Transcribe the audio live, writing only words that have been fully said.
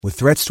With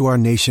threats to our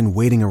nation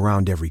waiting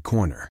around every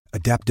corner,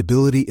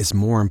 adaptability is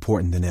more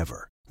important than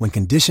ever. When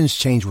conditions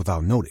change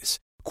without notice,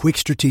 quick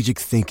strategic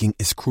thinking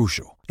is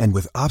crucial. And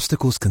with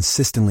obstacles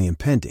consistently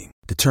impending,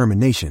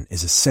 determination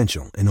is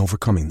essential in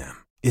overcoming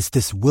them. It's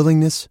this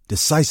willingness,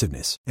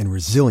 decisiveness, and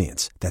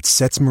resilience that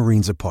sets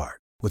Marines apart.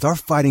 With our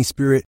fighting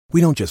spirit, we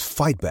don't just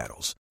fight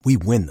battles, we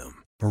win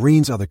them.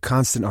 Marines are the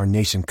constant our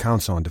nation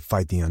counts on to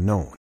fight the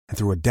unknown. And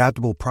through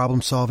adaptable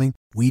problem solving,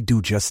 we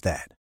do just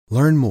that.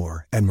 Learn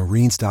more at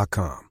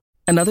marines.com.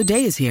 Another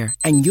day is here,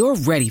 and you're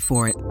ready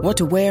for it. What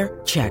to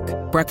wear? Check.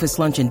 Breakfast,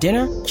 lunch, and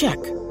dinner? Check.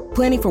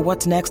 Planning for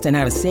what's next and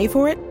how to save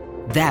for it?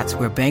 That's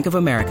where Bank of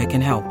America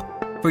can help.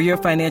 For your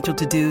financial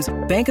to-dos,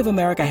 Bank of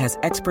America has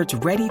experts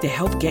ready to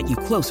help get you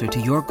closer to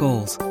your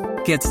goals.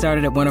 Get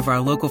started at one of our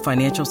local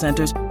financial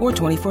centers or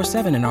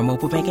 24/7 in our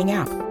mobile banking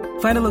app.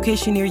 Find a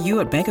location near you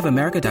at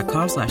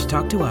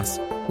bankofamerica.com/talktous.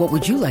 What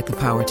would you like the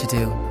power to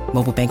do?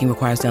 Mobile banking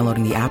requires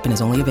downloading the app and is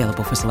only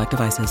available for select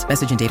devices.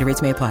 Message and data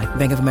rates may apply.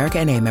 Bank of America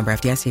N.A., member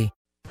FDIC.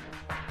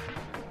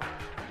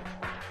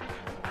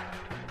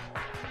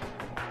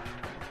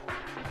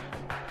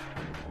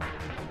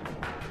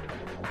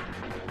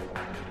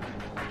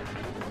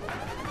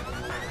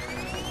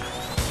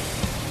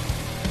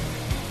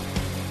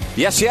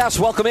 Yes.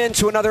 Welcome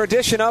into another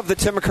edition of the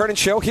Tim McKernan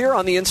Show here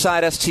on the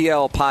Inside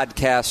STL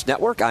Podcast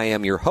Network. I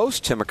am your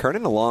host, Tim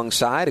McKernan,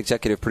 alongside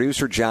executive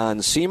producer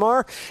John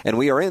Seymour, and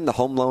we are in the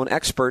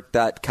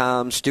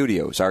HomeLoanExpert.com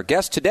studios. Our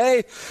guest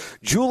today,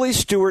 Julie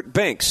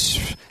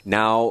Stewart-Binks.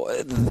 Now,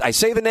 I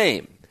say the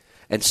name,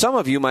 and some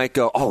of you might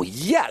go, oh,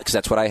 yeah, because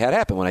that's what I had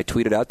happen when I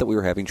tweeted out that we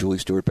were having Julie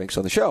Stewart-Binks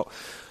on the show.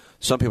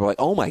 Some people are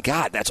like, oh, my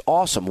God, that's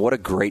awesome. What a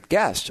great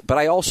guest. But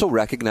I also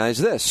recognize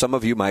this. Some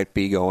of you might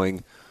be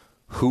going,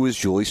 who is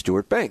Julie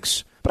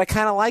Stewart-Binks? But I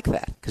kind of like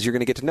that because you're going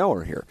to get to know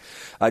her here.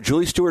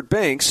 Julie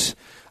Stewart-Binks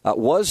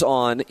was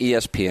on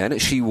ESPN.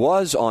 She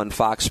was on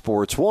Fox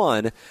Sports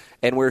 1.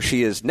 And where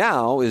she is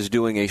now is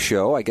doing a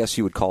show, I guess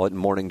you would call it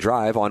Morning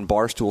Drive, on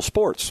Barstool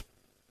Sports.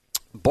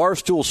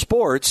 Barstool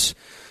Sports,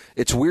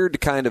 it's weird to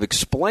kind of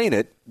explain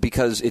it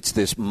because it's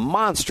this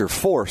monster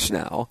force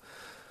now.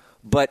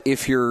 But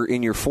if you're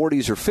in your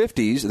 40s or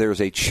 50s, there's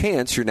a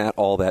chance you're not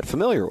all that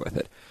familiar with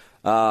it.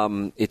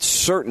 It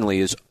certainly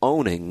is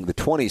owning the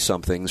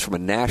 20-somethings from a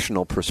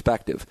national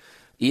perspective.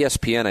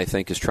 ESPN, I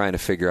think, is trying to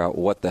figure out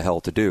what the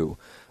hell to do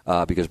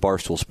because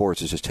Barstool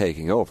Sports is just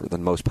taking over. The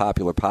most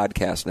popular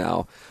podcast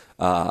now,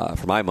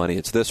 for my money,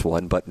 it's this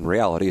one, but in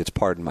reality, it's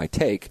Pardon My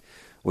Take,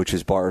 which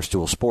is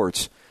Barstool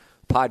Sports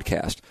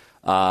podcast.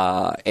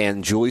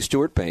 And Julie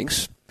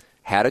Stewart-Binks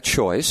had a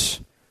choice.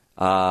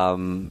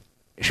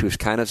 She was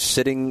kind of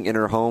sitting in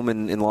her home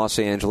in Los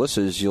Angeles,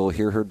 as you'll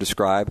hear her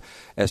describe,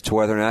 as to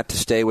whether or not to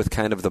stay with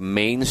kind of the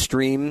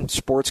mainstream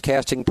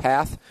sportscasting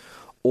path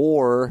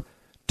or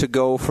to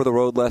go for the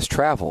road less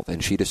traveled.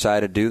 And she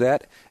decided to do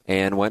that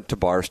and went to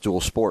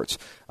Barstool Sports.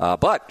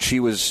 But she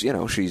was,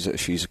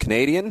 she's a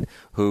Canadian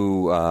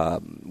who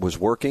was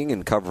working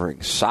and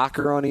covering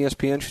soccer on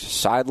ESPN. She's a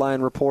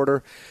sideline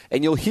reporter.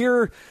 And you'll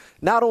hear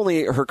not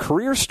only her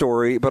career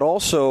story, but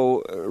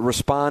also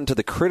respond to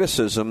the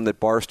criticism that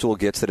Barstool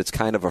gets that it's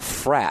kind of a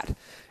frat.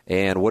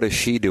 And what is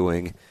she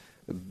doing,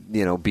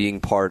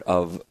 being part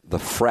of the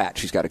frat?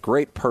 She's got a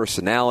great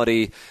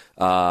personality,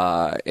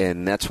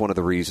 and that's one of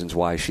the reasons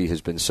why she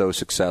has been so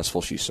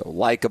successful. She's so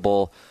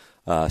likable,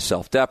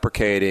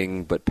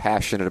 self-deprecating, but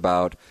passionate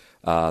about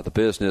the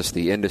business,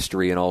 the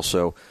industry, and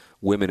also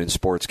women in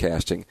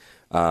sportscasting.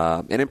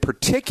 And in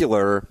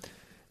particular,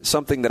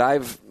 something that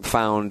I've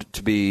found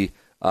to be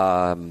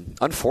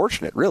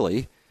unfortunate,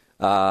 really,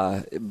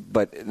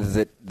 but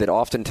that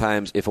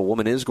oftentimes if a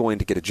woman is going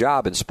to get a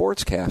job in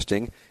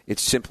sportscasting,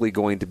 it's simply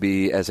going to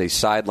be as a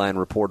sideline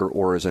reporter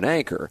or as an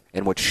anchor.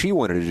 And what she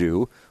wanted to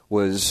do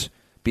was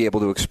be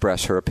able to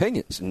express her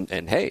opinions.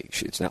 And hey,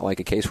 it's not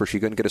like a case where she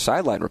couldn't get a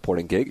sideline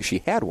reporting gig. She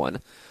had one,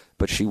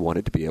 but she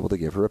wanted to be able to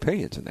give her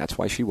opinions, and that's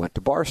why she went to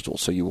Barstool.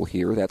 So you will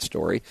hear that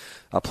story,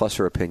 plus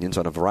her opinions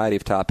on a variety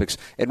of topics.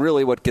 And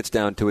really what gets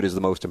down to it is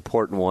the most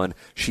important one.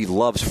 She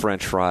loves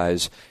French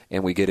fries,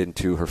 and we get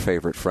into her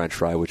favorite French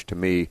fry, which to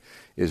me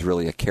is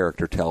really a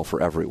character tell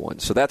for everyone.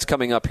 So that's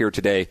coming up here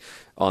today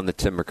on the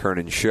Tim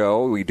McKernan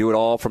Show. We do it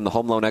all from the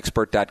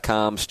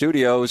HomeLoanExpert.com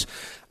studios.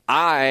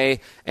 I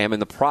am in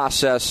the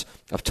process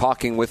of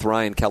talking with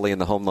Ryan Kelly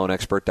and the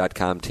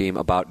HomeLoanExpert.com team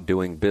about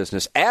doing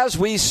business as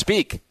we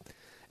speak.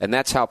 And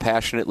that's how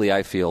passionately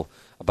I feel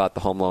about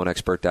the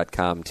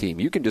HomeLoanExpert.com team.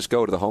 You can just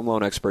go to the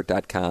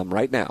HomeLoanExpert.com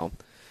right now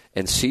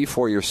and see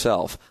for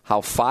yourself how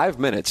 5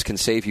 minutes can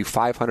save you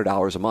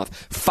 $500 a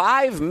month.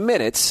 5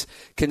 minutes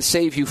can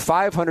save you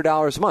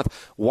 $500 a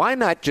month. Why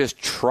not just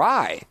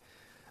try?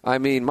 I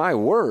mean, my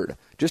word.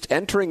 Just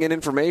entering in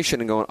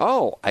information and going,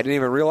 oh, I didn't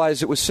even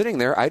realize it was sitting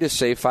there. I just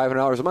saved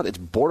 $500 a month. It's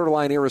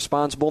borderline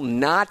irresponsible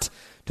not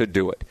to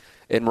do it.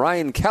 And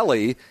Ryan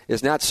Kelly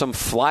is not some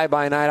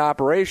fly-by-night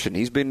operation.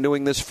 He's been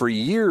doing this for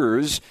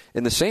years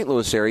in the St.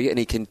 Louis area, and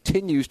he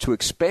continues to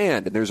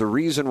expand. And there's a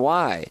reason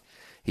why.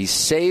 He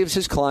saves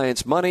his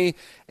clients money,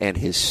 and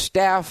his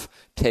staff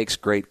takes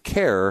great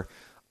care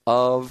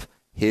of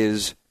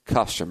his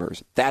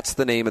customers. That's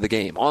the name of the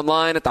game.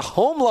 Online at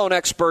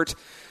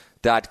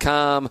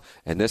thehomeloanexpert.com.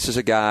 And this is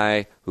a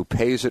guy who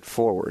pays it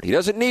forward. He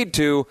doesn't need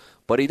to,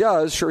 but he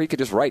does. Sure, he could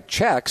just write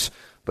checks,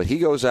 but he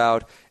goes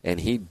out and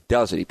he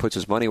does it. He puts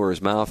his money where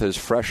his mouth is,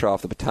 fresh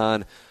off the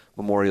Bataan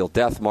Memorial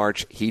Death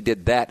March. He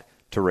did that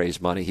to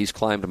raise money. He's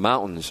climbed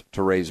mountains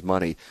to raise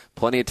money.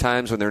 Plenty of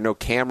times when there are no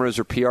cameras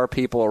or PR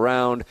people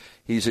around,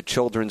 he's at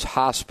Children's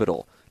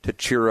Hospital to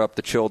cheer up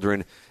the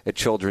children at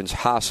Children's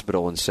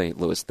Hospital in St.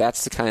 Louis.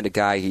 That's the kind of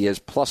guy he is.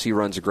 Plus, he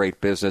runs a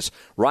great business.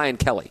 Ryan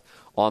Kelly,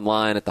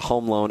 online at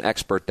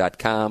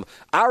thehomeloanexpert.com,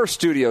 our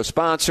studio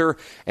sponsor,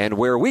 and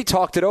where we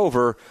talked it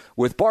over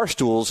with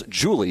Barstool's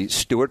Julie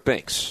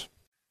Stewart-Binks.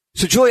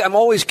 So, Julie, I'm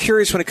always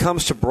curious when it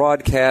comes to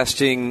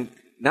broadcasting,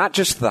 not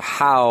just the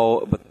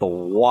how, but the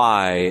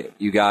why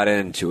you got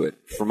into it.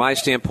 From my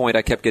standpoint,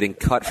 I kept getting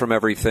cut from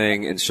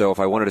everything, and so if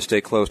I wanted to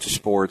stay close to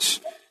sports,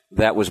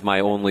 that was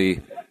my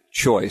only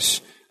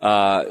choice.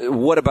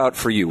 What about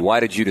for you? Why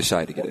did you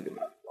decide to get into it?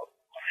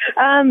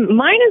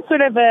 Mine is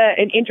sort of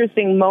an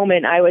interesting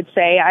moment, I would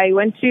say. I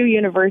went to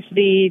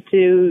university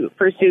to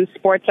pursue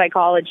sports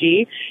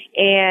psychology,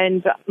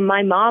 and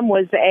my mom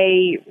was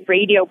a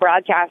radio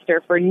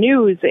broadcaster for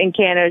news in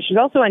Canada. She's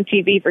also on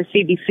TV for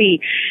CBC.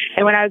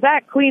 And when I was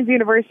at Queen's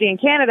University in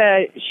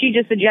Canada, she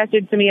just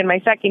suggested to me in my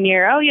second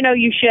year,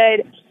 you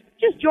should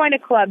just join a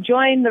club,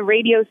 join the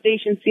radio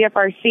station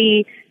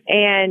CFRC.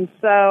 And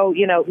so,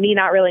 me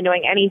not really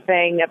knowing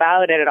anything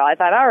about it at all, I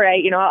thought, all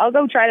right, I'll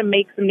go try to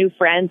make some new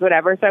friends,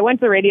 whatever. So I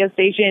went to the radio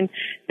station.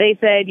 They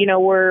said,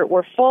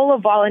 we're full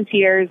of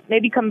volunteers.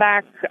 Maybe come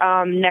back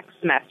next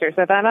semester.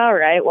 So I thought, all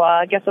right, well,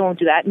 I guess I won't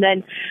do that. And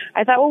then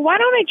I thought, well, why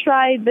don't I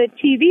try the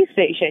TV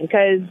station?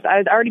 Because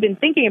I'd already been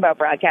thinking about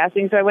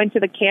broadcasting. So I went to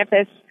the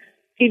campus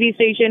TV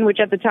station, which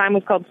at the time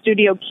was called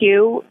Studio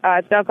Q.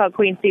 It's now called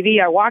Queen's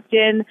TV. I walked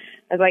in.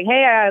 I was like,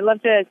 hey, I'd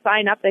love to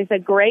sign up. They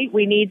said, great.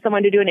 We need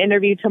someone to do an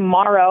interview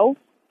tomorrow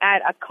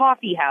at a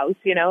coffee house,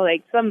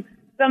 like some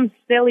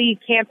silly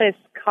campus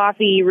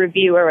coffee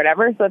review or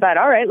whatever. So I thought,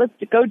 all right, let's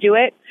go do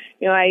it.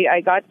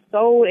 I got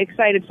so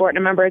excited for it. And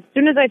I remember as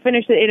soon as I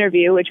finished the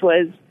interview, which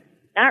was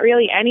not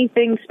really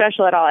anything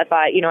special at all, I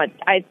thought,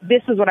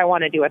 this is what I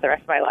want to do with the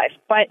rest of my life.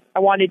 But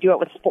I want to do it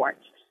with sports.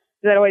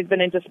 I'd always been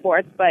into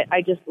sports, but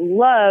I just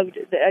loved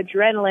the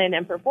adrenaline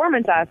and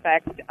performance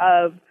aspect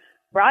of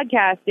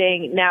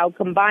broadcasting. Now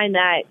combine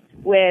that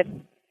with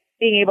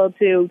being able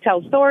to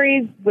tell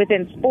stories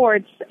within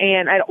sports,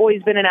 and I'd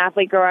always been an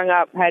athlete growing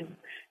up.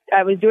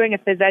 I was doing a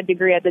phys ed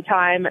degree at the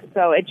time,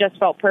 so it just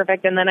felt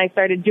perfect. And then I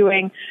started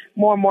doing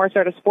more and more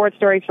sort of sports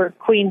stories for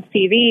Queen's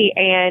TV,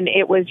 and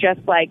it was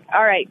just like,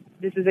 all right,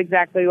 this is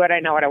exactly what I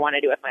know what I want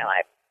to do with my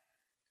life.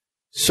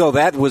 So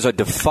that was a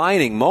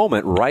defining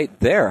moment right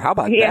there. How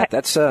about that?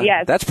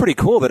 That's pretty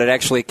cool that it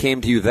actually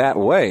came to you that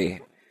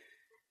way.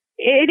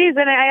 It is,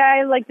 and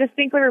I like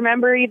distinctly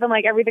remember even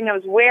like everything I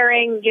was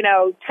wearing,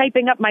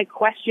 typing up my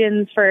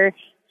questions for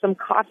some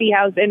coffee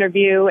house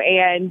interview,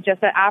 and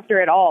just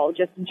after it all,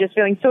 just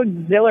feeling so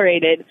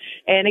exhilarated.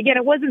 And again,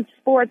 it wasn't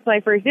sports my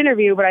first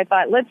interview, but I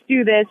thought, let's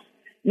do this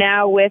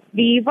now with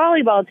the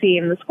volleyball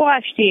team, the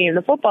squash team,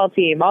 the football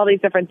team, all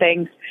these different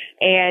things.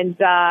 And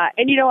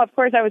of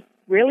course I was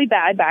really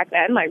bad back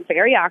then, like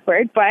very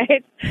awkward, but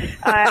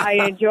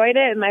I enjoyed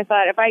it. And I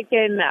thought if I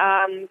can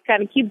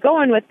kind of keep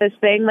going with this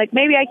thing, like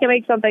maybe I can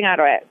make something out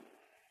of it.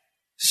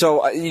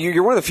 So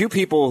you're one of the few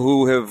people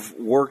who have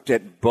worked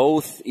at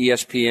both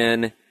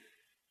ESPN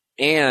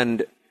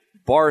and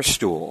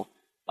Barstool.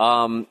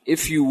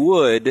 If you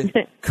would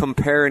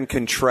compare and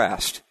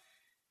contrast.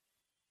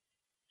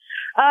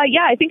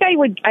 I think I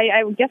would.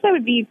 I guess I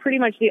would be pretty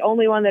much the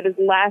only one that has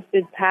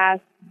lasted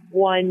past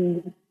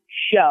one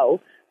show.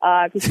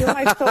 Because two of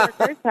my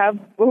coworkers have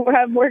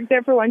worked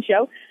there for one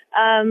show.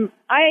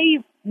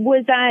 I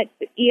was at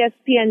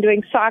ESPN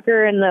doing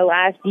soccer in the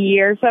last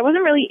year, so I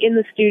wasn't really in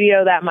the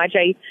studio that much.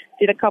 I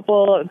did a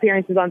couple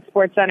appearances on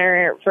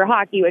SportsCenter for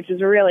hockey, which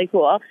was really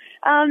cool.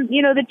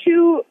 The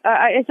two,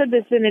 I said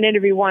this in an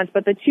interview once,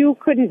 but the two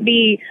couldn't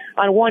be,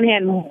 on one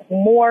hand,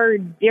 more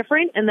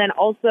different and then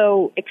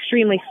also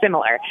extremely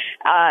similar.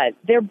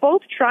 They're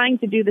both trying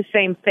to do the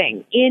same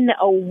thing in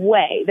a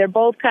way. They're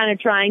both kind of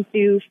trying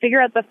to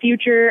figure out the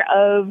future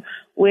of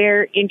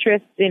where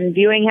interests in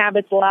viewing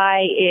habits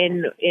lie,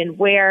 in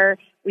where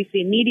we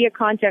see media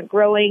content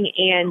growing,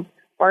 and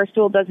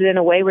Barstool does it in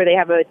a way where they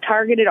have a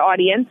targeted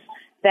audience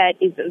that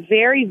is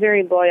very,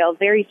 very loyal,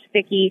 very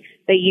sticky.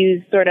 They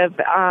use sort of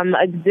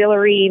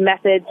auxiliary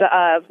methods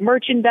of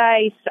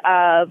merchandise,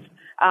 of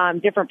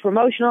different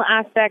promotional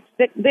aspects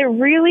that they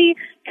really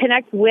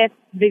connect with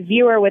the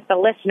viewer, with the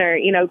listener.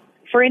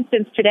 For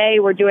instance, today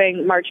we're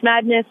doing March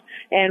Madness,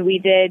 and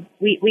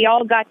we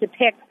all got to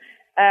pick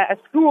a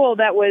school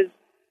that was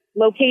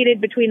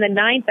located between the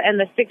 9th and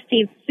the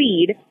 16th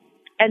seed,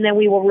 and then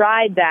we will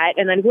ride that,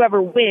 and then whoever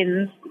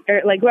wins,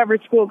 or like whoever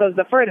school goes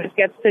the furthest,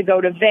 gets to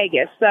go to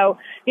Vegas. So,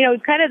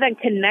 it's kind of then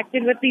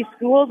connected with these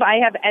schools. I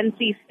have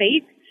NC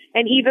State,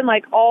 and even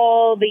like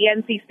all the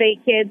NC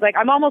State kids, like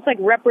I'm almost like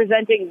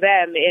representing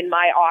them in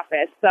my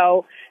office.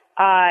 So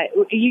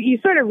you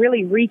sort of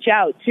really reach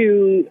out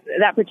to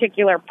that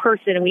particular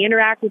person, and we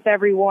interact with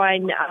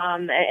everyone,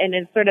 and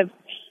it's sort of,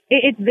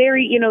 it's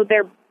very,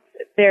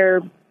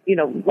 their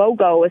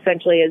logo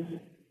essentially is,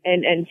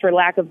 and for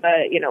lack of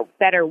a,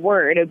 better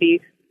word, it would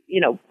be,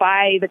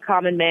 by the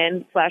common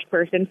man /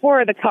 person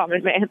for the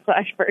common man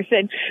 /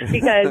 person,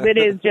 because it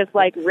is just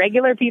like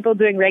regular people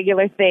doing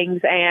regular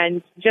things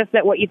and just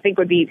that what you think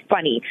would be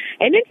funny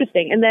and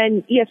interesting. And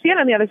then ESPN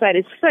on the other side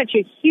is such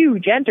a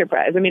huge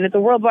enterprise. I mean, it's a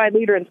worldwide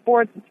leader in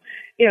sports,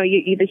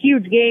 the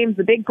huge games,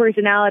 the big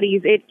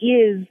personalities. It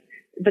is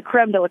the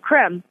creme de la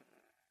creme.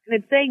 And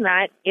it's saying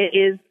that it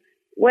is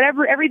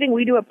everything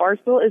we do at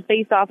Barstool is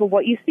based off of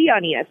what you see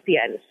on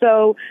ESPN.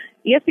 So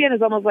ESPN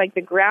is almost like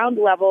the ground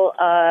level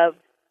of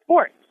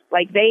sports.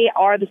 Like, they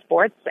are the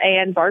sports,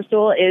 and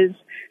Barstool is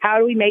how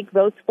do we make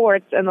those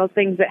sports and those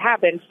things that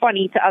happen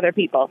funny to other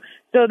people.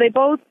 So they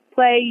both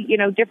play,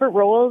 different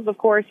roles. Of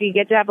course, you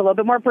get to have a little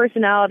bit more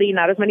personality,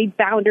 not as many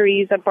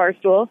boundaries at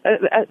Barstool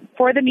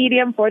for the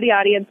medium, for the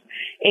audience.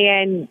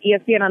 And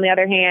ESPN, on the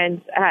other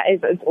hand,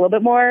 is a little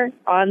bit more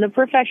on the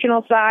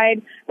professional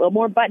side, a little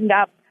more buttoned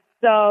up.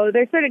 So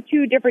there's sort of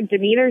two different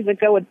demeanors that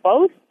go with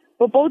both.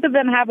 But both of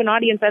them have an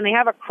audience, and they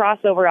have a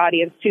crossover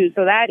audience, too.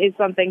 So that is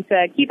something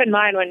to keep in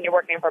mind when you're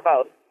working for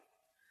both.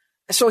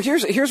 So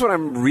here's what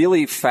I'm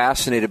really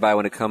fascinated by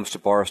when it comes to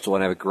Barstool,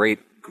 and I have a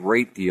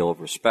great deal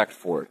of respect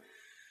for it.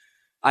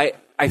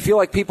 I feel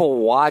like people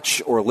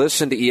watch or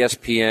listen to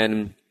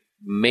ESPN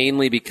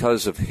mainly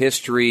because of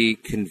history,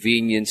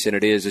 convenience, and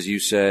it is, as you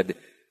said,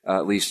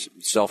 at least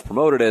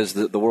self-promoted as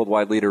the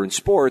worldwide leader in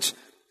sports.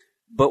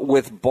 But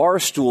with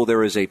Barstool,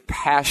 there is a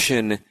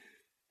passion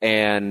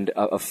and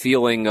a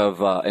feeling of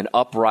an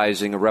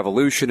uprising, a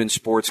revolution in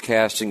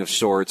sportscasting of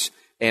sorts,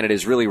 and it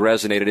has really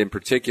resonated in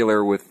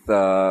particular with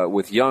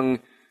young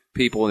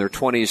people in their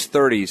 20s,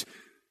 30s.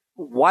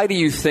 Why do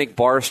you think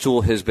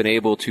Barstool has been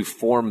able to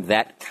form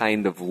that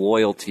kind of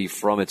loyalty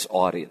from its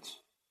audience?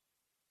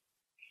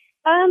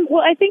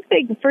 Well, I think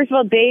first of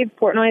all, Dave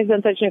Portnoy has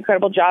done such an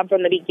incredible job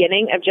from the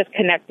beginning of just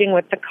connecting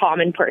with the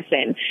common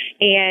person,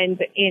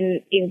 and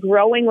in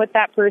growing with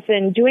that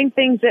person, doing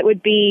things that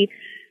would be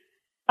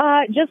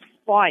just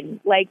fun.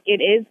 Like,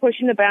 it is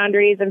pushing the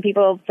boundaries, and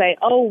people say,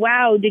 oh,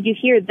 wow, did you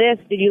hear this?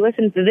 Did you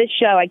listen to this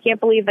show? I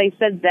can't believe they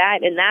said that.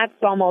 And that's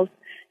almost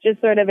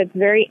just sort of, it's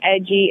very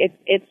edgy.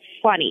 It's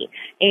funny.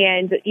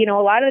 And, a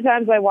lot of the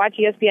times I watch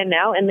ESPN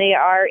now, and they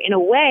are, in a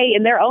way,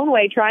 in their own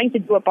way, trying to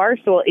do what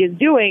Barstool is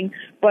doing.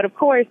 But, of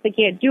course, they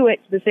can't do it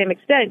to the same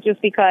extent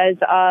just because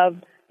of,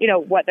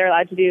 what they're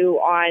allowed to do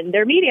on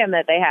their medium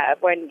that they have.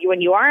 When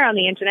you are on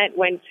the Internet,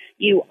 when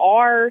you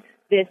are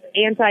this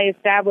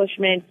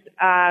anti-establishment,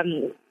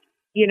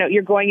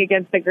 you're going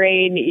against the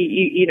grain.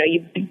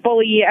 You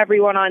bully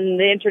everyone on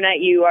the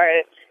Internet.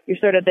 You're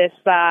sort of this,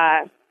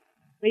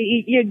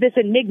 you're this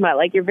enigma.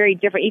 Like, you're very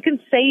different. You can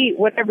say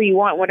whatever you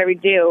want, whatever you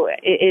do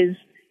is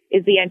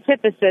the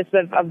antithesis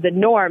of the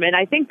norm. And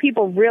I think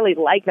people really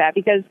like that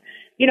because,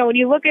 when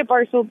you look at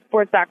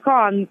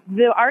BarstoolSports.com,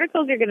 the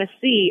articles you're going to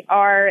see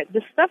are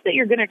the stuff that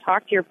you're going to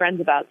talk to your friends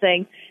about,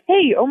 saying,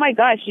 hey, oh my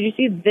gosh, did you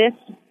see this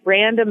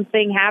random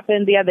thing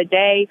happen the other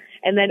day?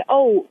 And then,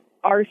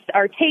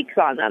 our takes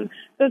on them.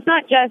 So it's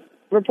not just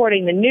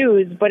reporting the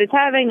news, but it's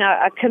having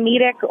a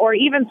comedic or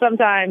even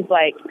sometimes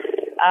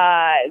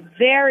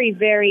very,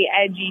 very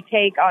edgy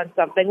take on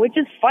something, which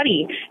is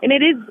funny. And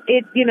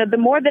the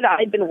more that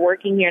I've been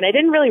working here, and I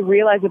didn't really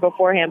realize it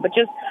beforehand, but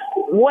just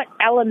what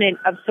element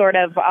of sort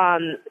of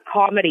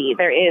comedy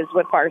there is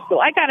with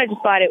Barstool. I kind of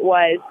just thought it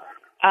was,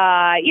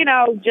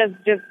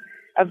 just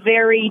a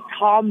very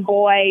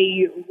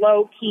tomboy,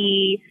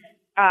 low-key,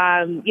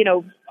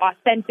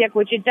 authentic,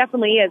 which it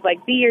definitely is,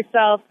 like, be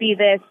yourself, be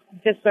this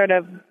sort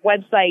of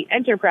website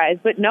enterprise.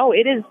 But no,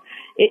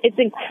 it's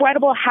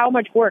incredible how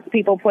much work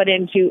people put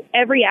into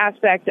every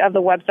aspect of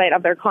the website,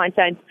 of their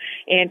content.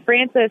 And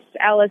Francis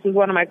Ellis is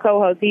one of my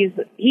co-hosts.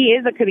 He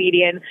is a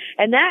comedian.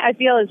 And that, I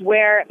feel, is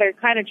where they're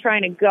kind of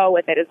trying to go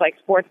with it, is like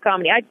sports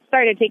comedy. I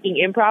started taking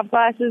improv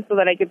classes so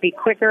that I could be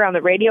quicker on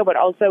the radio, but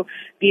also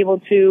be able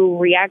to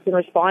react and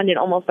respond in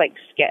almost like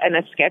in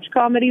a sketch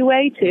comedy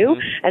way, too.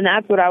 Mm-hmm. And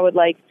that's what I would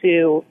like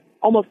to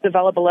almost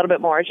develop a little bit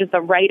more. It's just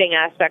a writing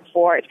aspect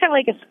for it. It's kind of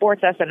like a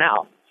sports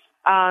SNL.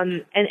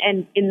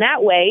 And in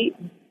that way,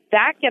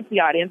 that gets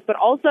the audience, but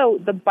also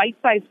the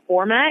bite-sized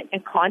format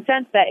and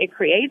content that it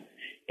creates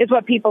is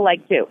what people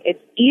like too. It's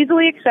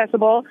easily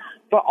accessible,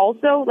 but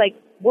also, like,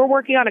 we're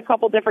working on a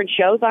couple different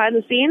shows behind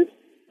the scenes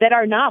that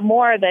are not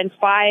more than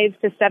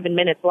 5 to 7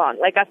 minutes long,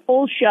 like a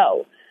full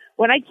show.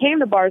 When I came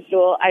to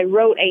Barstool, I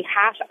wrote a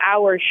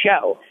half-hour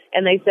show,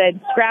 and they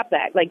said, scrap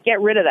that, like, get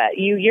rid of that.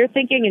 You're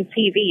thinking in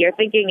TV, you're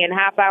thinking in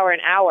half hour, an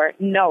hour.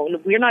 No,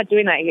 we're not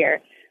doing that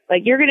here.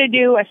 Like, you're going to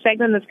do a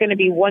segment that's going to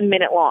be 1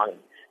 minute long.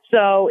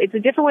 So it's a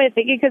different way of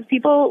thinking because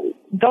people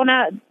don't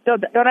have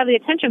the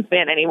attention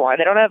span anymore.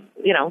 They don't have,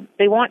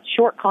 they want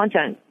short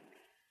content.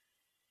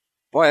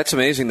 Boy, that's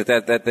amazing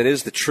that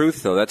is the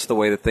truth, though. That's the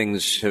way that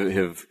things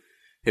have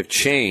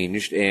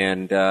changed.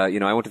 And,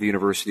 I went to the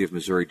University of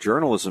Missouri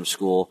Journalism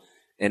School,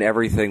 and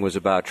everything was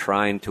about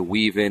trying to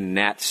weave in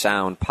Nat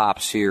sound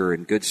pops here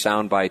and good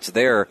sound bites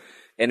there.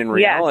 And in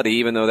reality,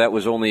 even though that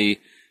was only,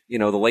 the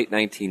late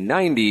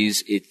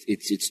 1990s,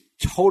 it's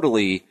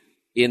totally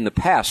in the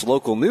past.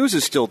 Local news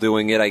is still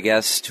doing it, I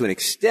guess, to an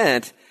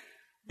extent,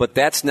 but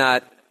that's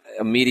not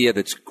a media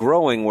that's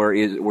growing,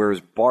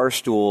 whereas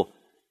Barstool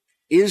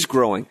is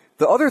growing.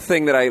 The other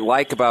thing that I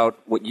like about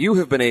what you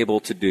have been able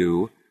to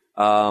do,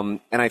 and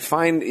I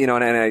find,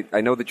 and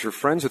I know that you're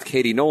friends with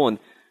Katie Nolan,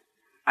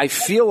 I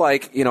feel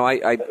like,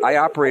 I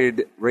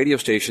operated radio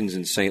stations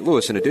in St.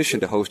 Louis in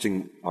addition to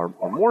hosting our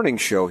morning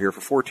show here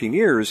for 14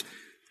 years,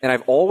 and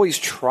I've always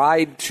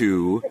tried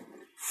to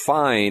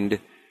find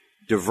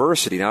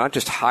diversity. Now, not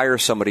just hire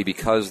somebody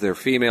because they're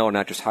female or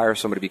not just hire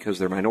somebody because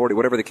they're minority,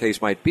 whatever the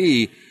case might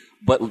be,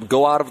 but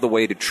go out of the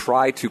way to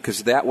try to,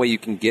 because that way you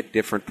can get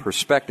different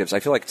perspectives. I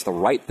feel like it's the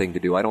right thing to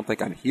do. I don't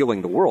think I'm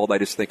healing the world. I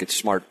just think it's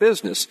smart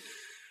business.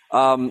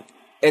 And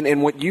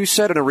what you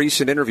said in a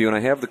recent interview, and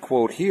I have the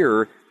quote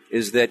here,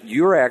 is that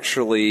you're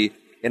actually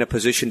in a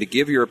position to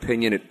give your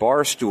opinion at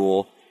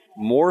Barstool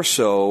more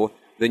so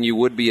than you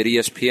would be at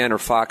ESPN or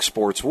Fox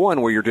Sports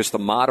 1, where you're just the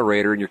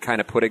moderator and you're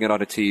kind of putting it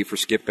on a tee for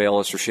Skip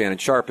Bayless or Shannon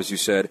Sharp, as you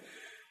said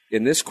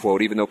in this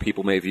quote, even though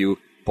people may view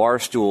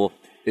Barstool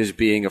as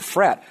being a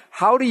frat.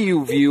 How do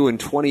you view in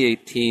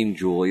 2018,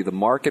 Julie, the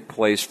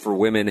marketplace for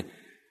women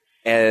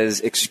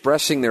as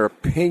expressing their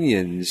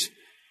opinions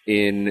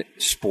in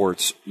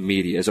sports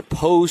media, as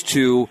opposed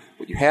to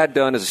what you had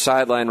done as a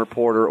sideline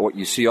reporter or what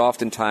you see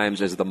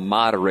oftentimes as the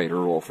moderator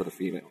role for the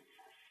female?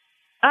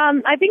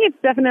 I think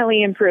it's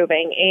definitely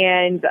improving,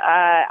 and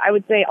I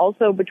would say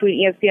also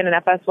between ESPN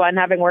and FS1,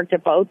 having worked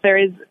at both, there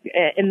is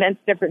immense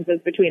differences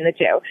between the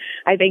two.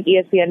 I think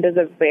ESPN does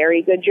a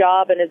very good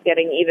job and is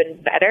getting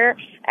even better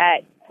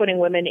at putting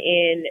women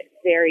in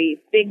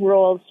very big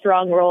roles,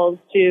 strong roles,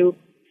 to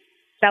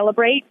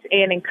celebrate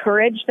and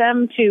encourage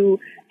them to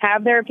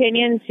have their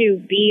opinion,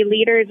 to be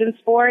leaders in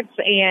sports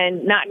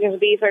and not just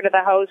be sort of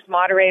the host,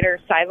 moderator,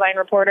 sideline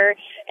reporter.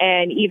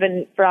 And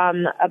even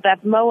from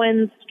Beth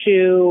Mowins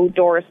to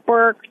Doris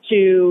Burke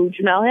to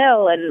Jemele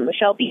Hill and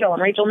Michelle Beadle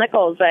and Rachel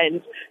Nichols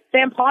and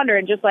Sam Ponder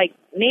and just like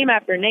name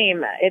after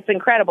name, it's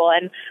incredible.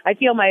 And I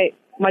feel my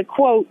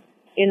quote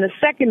in the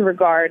second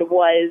regard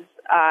was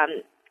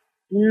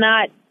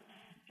not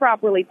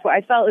properly put.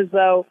 I felt as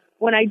though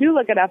when I do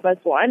look at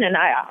FS1, and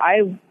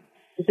I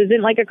this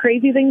isn't like a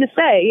crazy thing to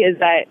say, is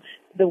that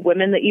the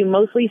women that you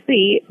mostly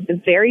see,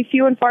 very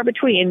few and far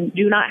between,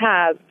 do not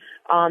have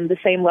the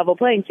same level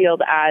playing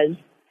field as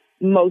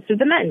most of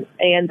the men.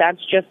 And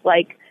that's just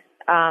like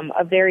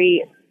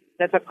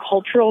that's a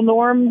cultural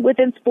norm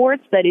within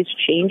sports that is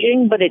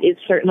changing, but it is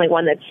certainly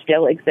one that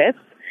still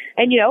exists.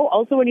 And,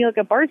 also when you look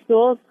at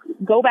Barstool,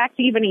 go back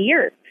to even a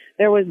year.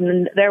 There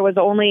was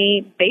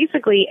only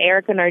basically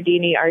Erica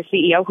Nardini, our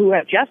CEO, who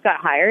have just got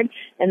hired,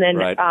 and then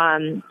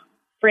right.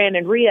 Fran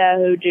and Rhea,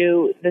 who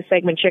do the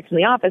segment Chicks in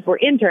the Office, were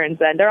interns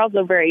then. They're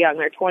also very young.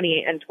 They're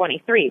 20 and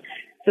 23.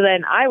 So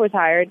then I was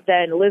hired,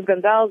 then Liz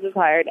Gonzalez was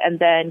hired, and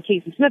then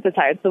Casey Smith was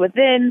hired. So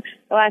within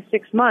the last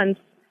 6 months,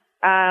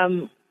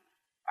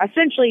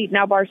 essentially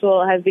now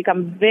Barstool has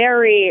become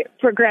very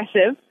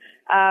progressive.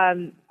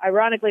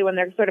 Ironically, when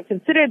they're sort of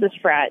considered this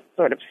frat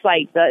sort of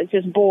site, it's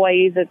just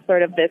boys, it's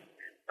sort of this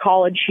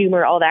college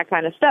humor, all that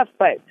kind of stuff.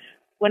 But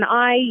when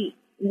I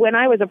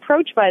was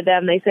approached by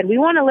them, they said, we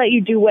want to let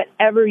you do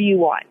whatever you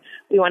want.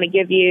 We want to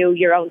give you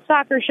your own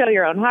soccer show,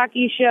 your own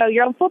hockey show,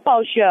 your own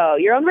football show,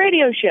 your own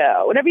radio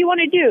show, whatever you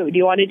want to do. Do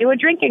you want to do a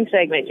drinking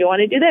segment? Do you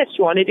want to do this? Do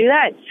you want to do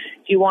that?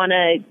 Do you want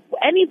to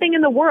anything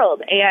in the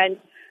world? And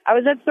I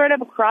was at sort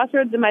of a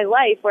crossroads in my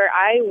life where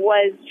I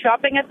was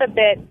chopping at the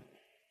bit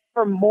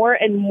for more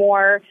and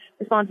more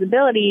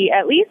responsibility,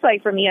 at least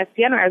like from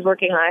ESPN where I was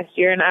working last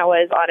year, and I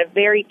was on a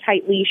very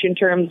tight leash in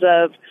terms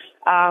of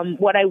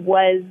what I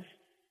was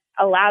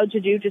allowed to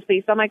do just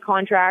based on my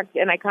contract.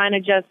 And I kind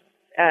of just,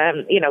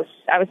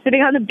 I was sitting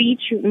on the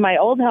beach in my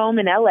old home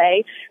in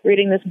LA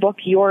reading this book,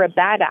 You're a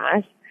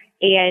Badass.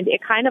 And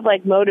it kind of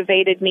like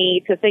motivated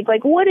me to think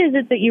like, what is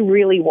it that you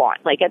really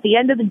want? Like at the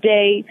end of the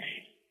day,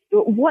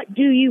 what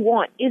do you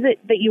want? Is it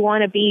that you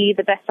want to be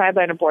the best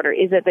sideline reporter?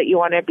 Is it that you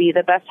want to be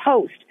the best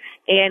host?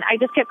 And I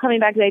just kept coming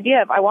back to the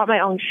idea of I want my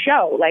own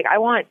show. Like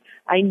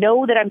I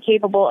know that I'm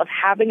capable of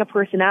having a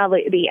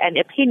personality and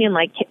opinion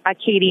like a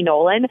Katie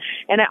Nolan.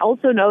 And I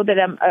also know that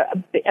I'm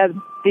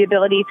the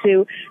ability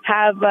to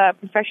have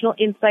professional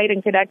insight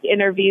and conduct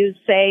interviews,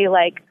 say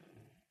like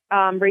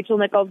Rachel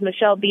Nichols,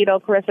 Michelle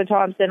Beadle, Carissa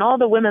Thompson, all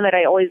the women that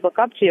I always look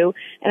up to.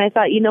 And I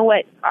thought, you know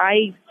what?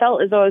 I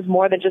felt as though it was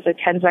more than just a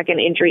 10-second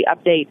injury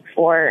update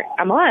for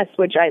MLS,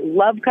 which I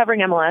love covering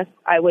MLS.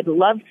 I would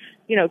love,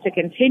 to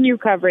continue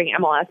covering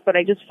MLS, but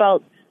I just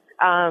felt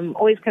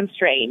always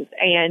constrained.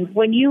 And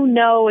when you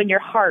know in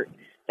your heart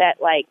that,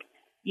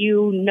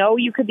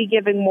 you could be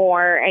giving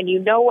more and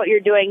what you're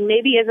doing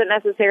maybe isn't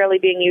necessarily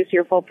being used to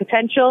your full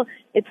potential,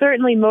 it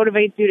certainly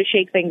motivates you to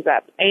shake things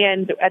up.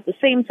 And at the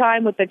same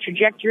time, with the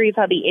trajectory of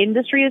how the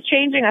industry is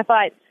changing, I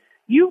thought,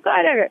 you've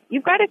got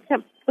to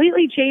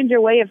completely change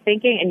your way of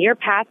thinking and your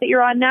path that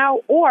you're on now,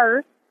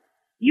 or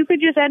you could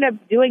just end up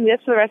doing this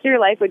for the rest of your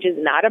life, which is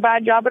not a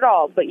bad job at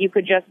all, but you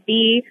could just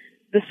be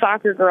the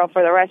soccer girl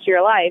for the rest of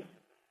your life.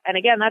 And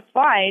again, that's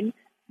fine,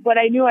 but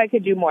I knew I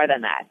could do more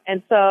than that.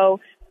 And so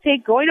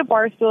going to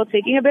Barstool,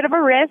 taking a bit of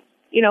a risk,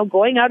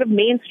 going out of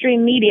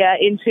mainstream media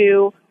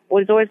into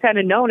what is always kind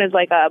of known as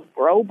like a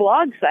bro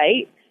blog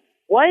site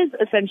was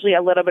essentially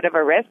a little bit of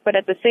a risk. But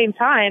at the same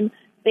time,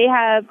 they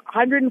have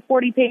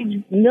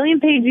 140 million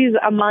pages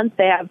a month.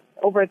 They have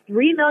over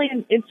 3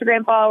 million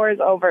Instagram followers,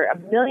 over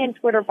 1 million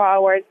Twitter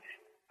followers.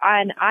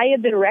 And I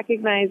have been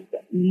recognized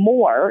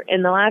more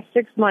in the last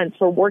 6 months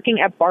for working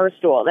at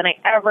Barstool than I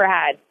ever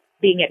had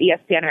being at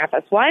ESPN or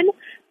FS1.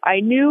 I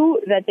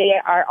knew that they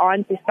are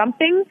on to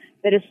something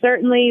that is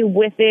certainly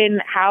within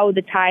how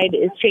the tide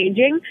is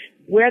changing.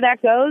 Where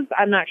that goes,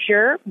 I'm not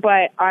sure,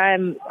 but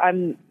I'm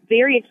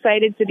very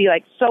excited to be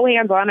like so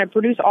hands-on. I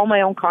produce all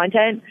my own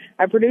content.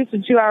 I produce a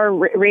 2-hour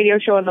radio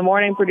show in the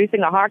morning,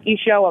 producing a hockey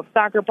show, a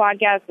soccer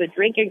podcast, a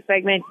drinking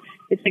segment.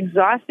 It's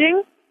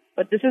exhausting,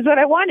 but this is what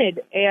I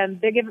wanted, and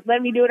they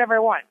let me do whatever I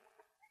want.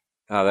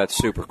 Oh, that's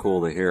super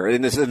cool to hear.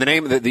 And the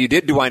name that you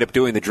did wind up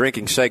doing the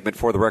drinking segment,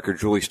 for the record,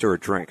 Julie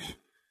Stewart Drinks.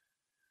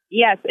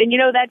 Yes, and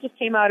that just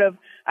came out of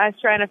us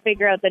trying to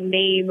figure out the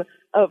name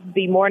of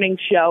the morning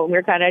show. We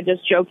were kind of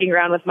just joking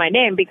around with my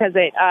name because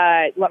it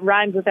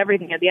rhymes with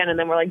everything at the end, and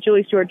then we're like,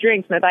 Julie Stewart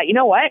Drinks, and I thought, you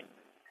know what?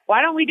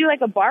 Why don't we do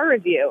like a bar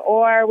review,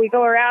 or we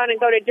go around and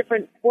go to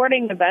different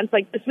sporting events?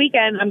 Like this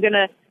weekend,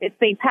 it's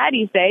St.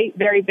 Paddy's Day,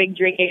 very big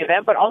drinking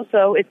event, but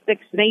also it's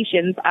Six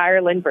Nations,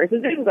 Ireland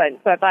versus England.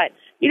 So I thought,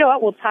 you know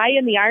what, we'll tie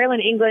in the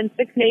Ireland-England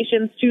Six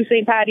Nations to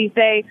St. Paddy's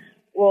Day.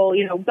 We'll,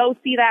 go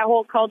see that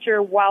whole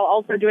culture while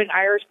also doing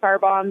Irish car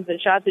bombs and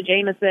shots of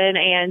Jameson,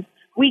 and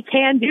we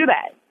can do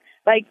that.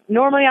 Like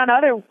normally on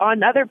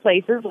other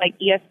places like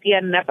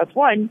ESPN and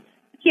FS1,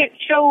 you can't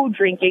show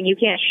drinking, you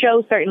can't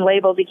show certain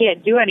labels, you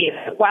can't do any of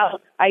it. While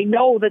I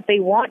know that they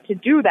want to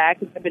do that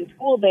because I've been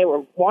told they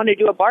want to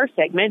do a bar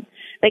segment,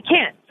 they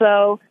can't.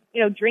 So,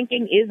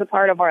 drinking is a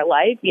part of our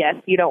life. Yes,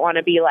 you don't want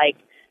to be like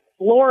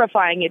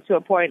glorifying it to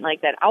a point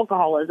like that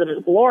alcoholism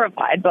is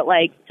glorified, but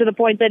like to the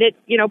point that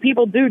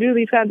people do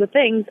these kinds of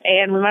things,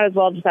 and we might as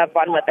well just have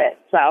fun with it.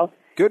 So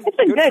Good, it's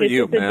been good good. for It's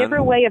you, just a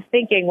different way of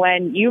thinking.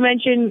 When you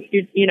mentioned,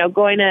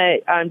 going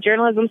to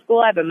journalism school,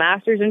 I have a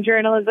master's in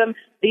journalism.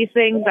 These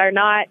things are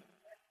not,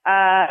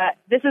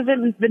 this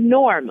isn't the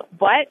norm.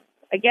 But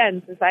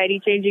again,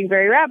 society changing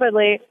very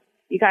rapidly,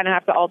 you kind of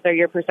have to alter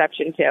your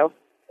perception too.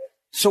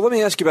 So let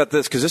me ask you about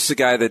this, because this is a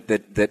guy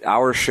that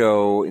our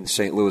show in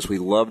St. Louis, we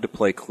love to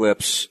play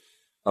clips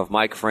of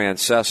Mike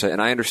Francesa,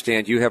 and I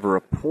understand you have a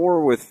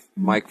rapport with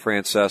Mike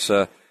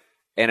Francesa,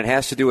 and it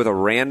has to do with a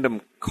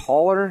random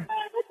caller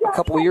a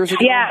couple of years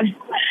ago? Yeah.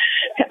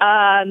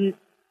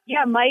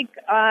 Mike,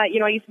 I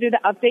used to do the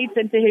updates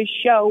into his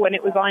show when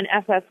it was on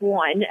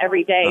FS1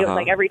 every day. It was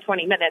like every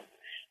 20 minutes.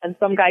 And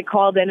some guy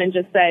called in and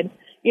just said,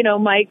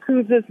 Mike,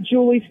 who's this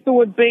Julie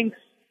Stewart Binks?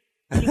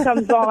 He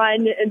comes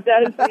on and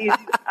does these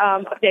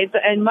updates.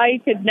 And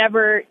Mike didn't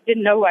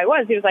know who I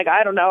was. He was like,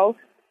 I don't know.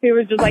 He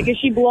was just like, is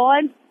she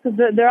blonde? Because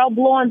they're all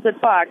blondes at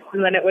Fox.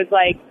 And then it was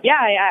like,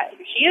 yeah,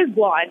 she is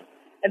blonde.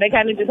 And they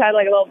kind of just had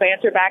like a little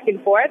banter back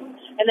and forth.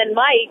 And then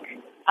Mike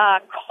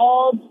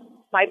called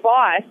my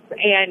boss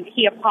and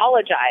he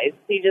apologized.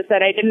 He just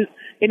said, I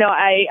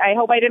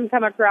hope I didn't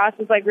come across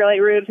as like really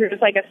rude. You're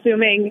just like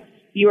assuming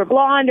you were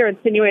blonde or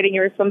insinuating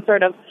you were some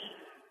sort of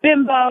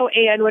bimbo.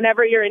 And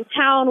whenever you're in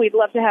town, we'd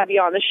love to have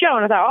you on the show.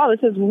 And I thought,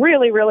 this is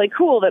really, really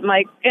cool that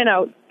Mike,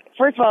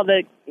 first of all,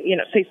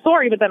 say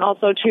sorry, but then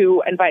also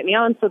to invite me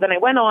on. So then I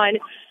went on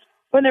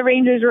when the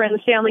Rangers were in the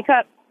Stanley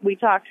Cup. We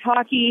talked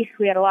hockey.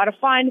 We had a lot of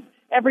fun.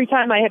 Every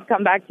time I had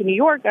come back to New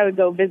York, I would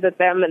go visit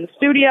them in the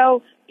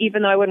studio.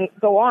 Even though I wouldn't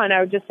go on, I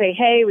would just say,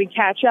 hey, we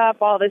catch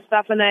up, all this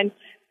stuff. And then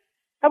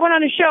I went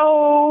on a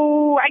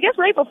show, I guess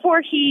right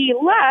before he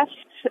left.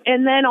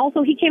 And then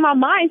also he came on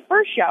my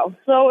first show.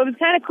 So it was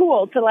kind of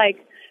cool to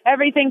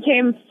everything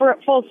came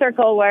full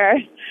circle where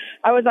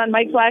I was on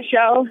Mike's last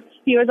show.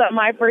 He was on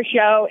my first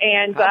show.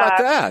 And, how about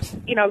that?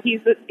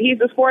 He's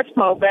a sports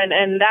mope.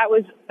 And that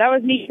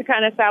was neat to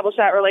kind of establish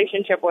that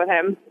relationship with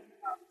him.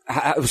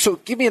 So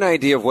give me an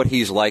idea of what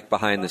he's like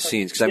behind the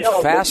scenes, because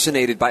I'm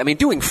fascinated by,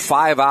 doing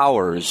 5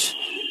 hours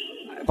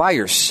by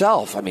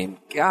yourself.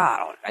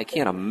 God, I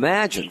can't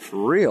imagine, for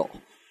real.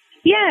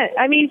 Yeah,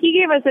 he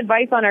gave us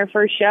advice on our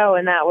first show,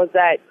 and that was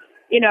that,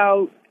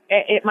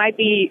 it might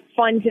be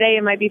fun today,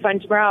 it might be fun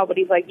tomorrow, but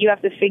he's like, you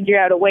have to figure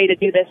out a way to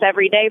do this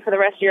every day for the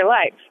rest of your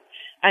life.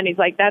 And he's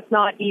like, that's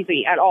not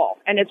easy at all.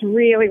 And it's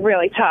really,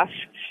 really tough.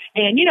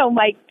 And,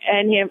 Mike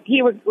and him,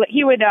 he would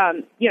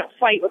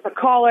fight with the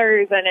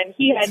callers. And then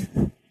he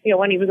had,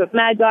 when he was with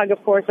Mad Dog,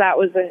 of course, that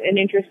was an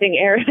interesting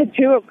era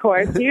too, of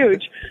course,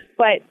 huge.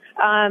 But,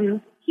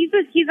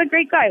 he's a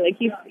great guy. Like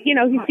he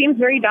seems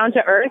very down to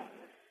earth.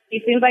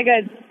 He seems like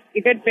a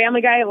good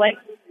family guy,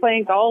 likes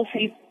playing golf.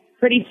 He's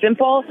pretty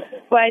simple,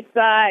 but,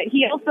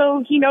 he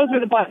knows where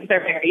the buttons are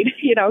buried.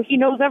 He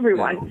knows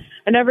everyone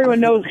and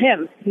everyone knows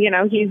him.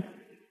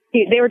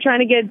 they were trying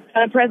to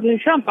get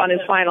President Trump on his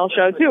final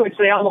show too, which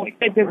they almost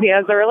did because he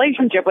has a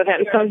relationship with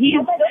him. So he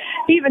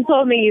even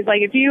told me, he's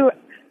like, if you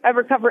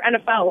ever cover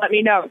NFL, let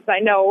me know, because I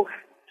know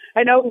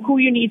who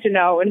you need to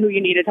know and who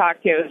you need to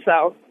talk to.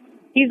 So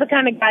he's the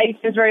kind of guy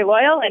who's very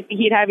loyal, and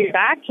he'd have your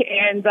back.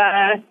 And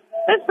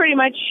that's pretty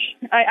much.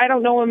 I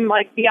don't know him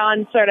like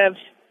beyond sort of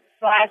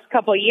the last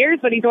couple of years,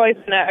 but he's always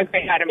been a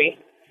great guy to me.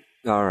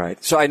 All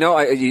right. So I know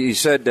you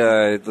said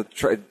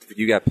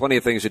you got plenty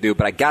of things to do,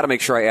 but I got to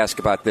make sure I ask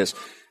about this.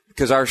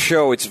 Because our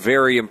show, it's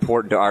very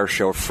important to our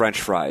show, French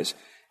fries.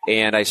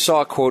 And I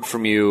saw a quote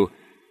from you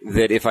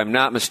that, if I'm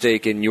not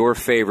mistaken, your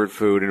favorite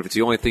food, and if it's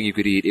the only thing you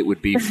could eat, it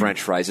would be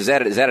French fries. Is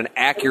that an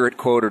accurate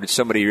quote, or did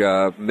somebody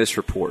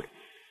misreport?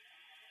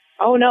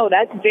 Oh no,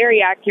 that's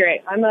very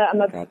accurate. I'm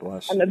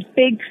a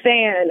big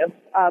fan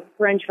of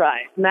French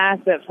fries,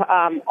 massive,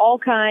 all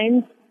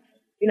kinds.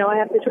 You know, I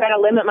have to try to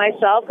limit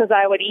myself because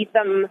I would eat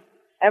them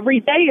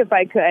every day if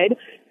I could.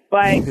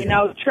 But you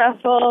know,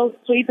 truffle,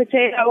 sweet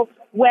potato,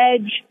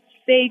 wedge,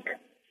 steak,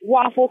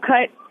 waffle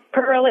cut,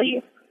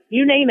 curly,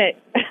 you name it.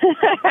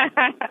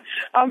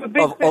 I'm a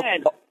big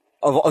fan.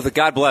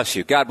 God bless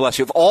you. God bless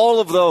you. Of all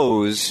of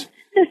those,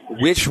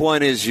 which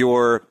one is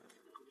your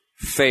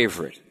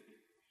favorite?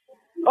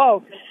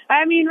 Oh,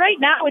 I mean, right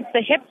now it's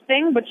the hip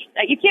thing, but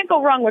you can't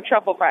go wrong with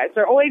truffle fries.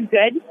 They're always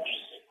good.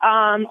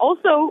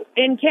 Also,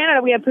 in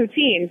Canada, we have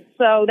poutine,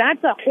 so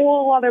that's a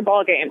whole other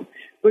ballgame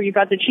where you've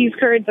got the cheese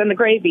curds and the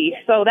gravy.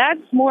 So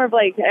that's more of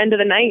like end of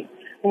the night.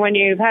 When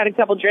you've had a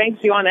couple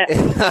drinks, you want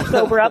to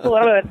sober up a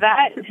little bit with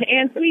that.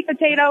 And sweet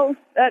potato,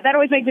 that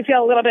always makes you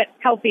feel a little bit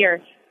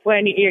healthier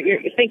when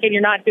you're thinking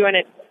you're not doing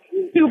it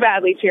too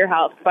badly to your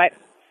health. But,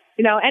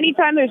 you know,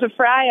 anytime there's a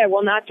fry, I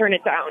will not turn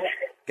it down.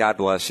 God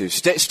bless you.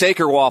 Steak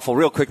or waffle,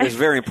 real quick, this is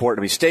very important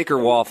to me. Steak or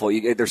waffle,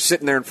 they're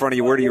sitting there in front of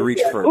you. Where do you reach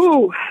first?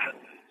 Ooh,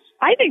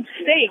 I think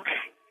steak.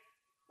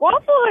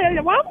 Waffle,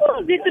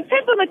 it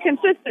depends on the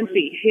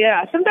consistency.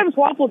 Yeah, sometimes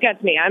waffle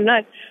gets me.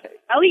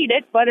 I'll eat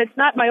it, but it's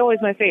not always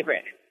my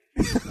favorite.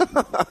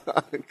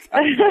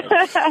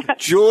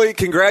 Julie,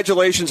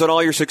 congratulations on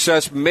all your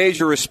success.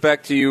 Major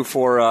respect to you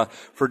for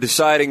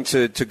deciding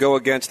to go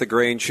against the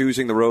grain,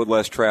 choosing the road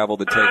less traveled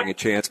and taking a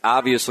chance.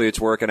 Obviously, it's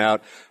working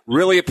out.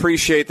 Really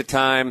appreciate the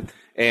time,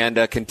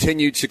 and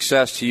continued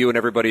success to you and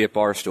everybody at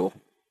Barstool.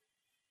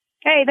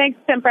 Hey, thanks,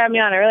 Tim, for having me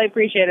on. I really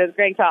appreciate it. It was a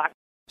great talk.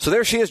 So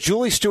there she is,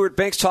 Julie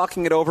Stewart-Banks,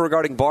 talking it over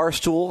regarding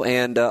Barstool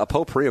and a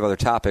potpourri of other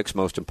topics.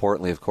 Most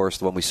importantly, of course,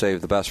 the one we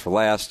saved the best for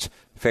last,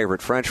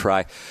 favorite French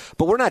fry.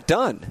 But we're not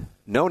done.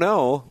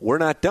 No, we're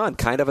not done.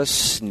 Kind of a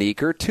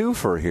sneaker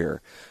twofer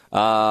here.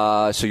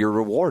 So you're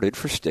rewarded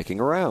for sticking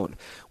around.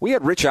 We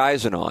had Rich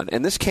Eisen on,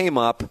 and this came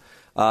up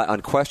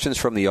on questions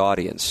from the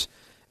audience.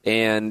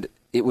 And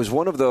it was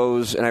one of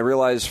those, and I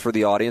realize for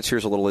the audience,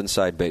 here's a little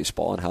inside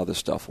baseball on how this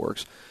stuff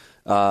works.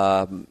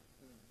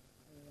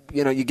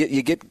 You know, you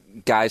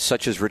get guys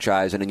such as Rich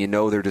Eisen, and you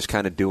know they're just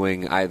kind of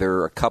doing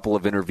either a couple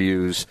of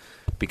interviews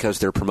because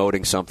they're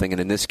promoting something,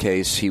 and in this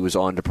case, he was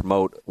on to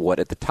promote what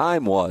at the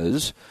time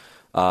was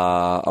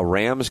a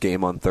Rams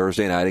game on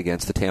Thursday night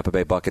against the Tampa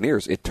Bay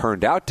Buccaneers. It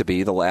turned out to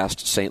be the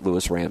last St.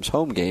 Louis Rams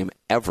home game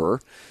ever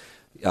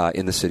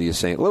in the city of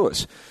St.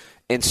 Louis.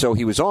 And so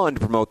he was on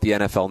to promote the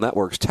NFL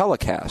Network's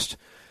telecast.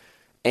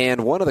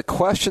 And one of the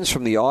questions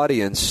from the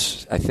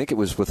audience, I think it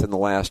was within the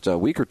last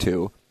week or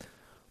two,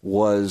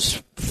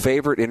 was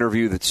favorite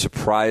interview that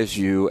surprised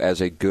you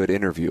as a good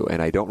interview. And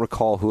I don't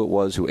recall who it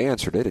was who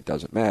answered it. It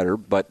doesn't matter.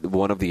 But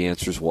one of the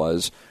answers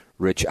was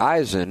Rich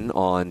Eisen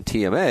on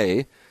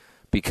TMA,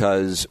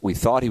 because we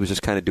thought he was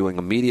just kind of doing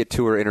a media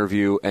tour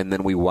interview, and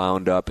then we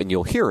wound up, and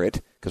you'll hear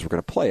it because we're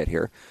going to play it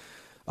here.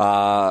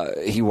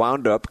 He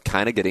wound up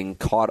kind of getting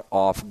caught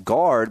off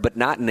guard, but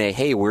not in a,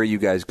 hey, where are you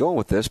guys going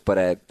with this? But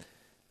at,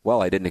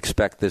 well, I didn't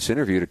expect this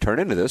interview to turn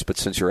into this, but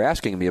since you're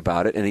asking me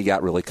about it, and he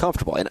got really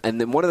comfortable.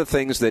 And then one of the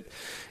things that,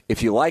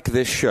 if you like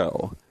this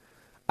show,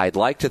 I'd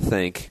like to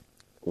think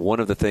one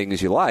of the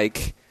things you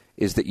like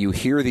is that you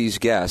hear these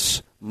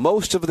guests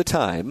most of the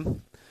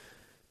time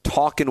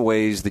talk in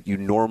ways that you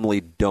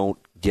normally don't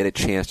get a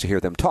chance to hear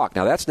them talk.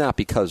 Now, that's not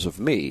because of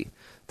me.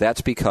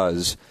 That's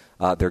because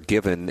they're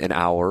given an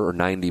hour or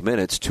 90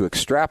 minutes to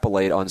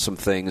extrapolate on some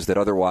things that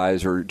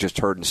otherwise are just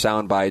heard in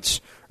sound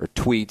bites or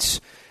tweets,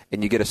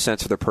 and you get a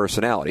sense of their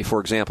personality. For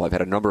example, I've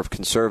had a number of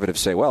conservatives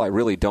say, well, I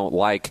really don't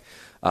like,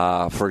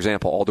 for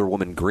example,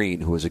 Alderwoman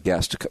Green, who was a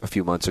guest a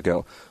few months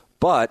ago.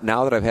 But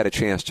now that I've had a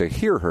chance to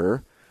hear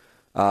her,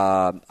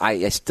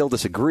 I still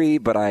disagree,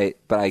 but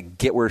I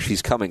get where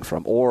she's coming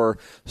from. Or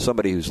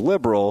somebody who's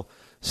liberal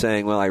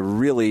saying, well, I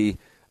really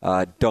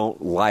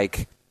don't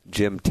like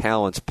Jim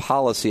Talent's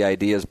policy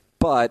ideas,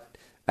 but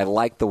I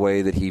like the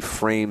way that he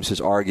frames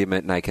his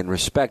argument, and I can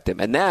respect him.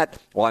 And that,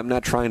 while I'm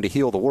not trying to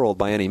heal the world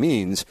by any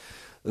means,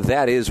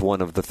 that is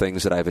one of the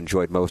things that I've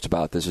enjoyed most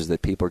about this, is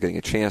that people are getting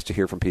a chance to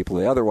hear from people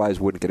they otherwise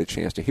wouldn't get a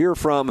chance to hear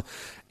from,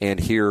 and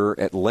hear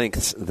at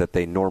lengths that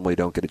they normally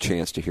don't get a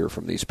chance to hear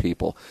from these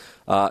people.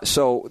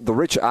 So the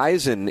Rich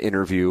Eisen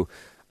interview,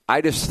 I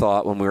just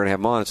thought when we were going to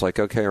have him on, it's like,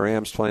 okay,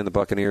 Rams playing the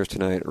Buccaneers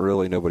tonight.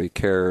 Really, nobody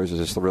cares. Is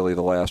this really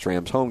the last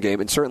Rams home game?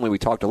 And certainly we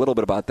talked a little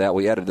bit about that.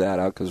 We edited that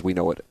out because we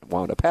know what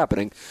wound up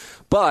happening.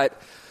 But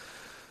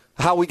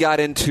how we got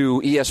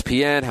into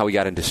ESPN, how we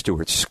got into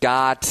Stuart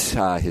Scott,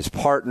 his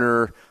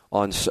partner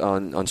on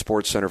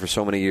SportsCenter for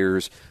so many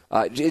years.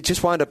 It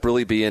just wound up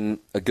really being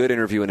a good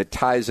interview, and it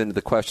ties into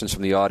the questions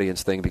from the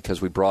audience thing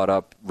because we brought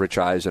up Rich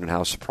Eisen and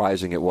how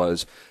surprising it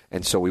was,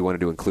 and so we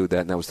wanted to include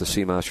that, and that was the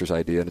Seamasters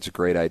idea, and it's a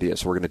great idea.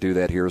 So we're going to do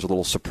that here as a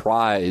little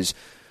surprise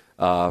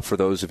for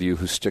those of you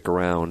who stick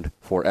around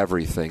for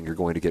everything. You're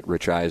going to get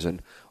Rich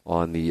Eisen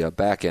on the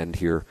back end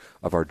here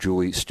of our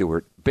Julie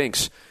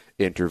Stewart-Binks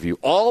interview.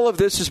 All of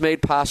this is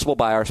made possible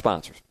by our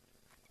sponsors.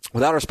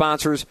 Without our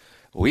sponsors,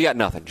 we got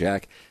nothing,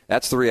 Jack.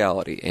 That's the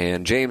reality.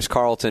 And James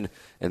Carlton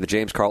and the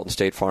James Carlton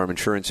State Farm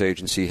Insurance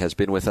Agency has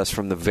been with us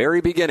from the very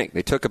beginning.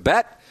 They took a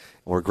bet,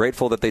 and we're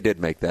grateful that they did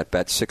make that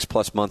bet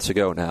 6+ months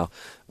ago now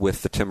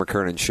with the Tim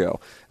McKernan Show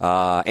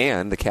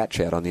and the Cat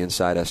Chat on the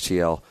Inside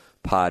STL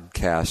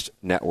Podcast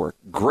Network.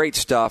 Great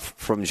stuff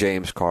from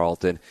James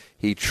Carlton.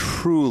 He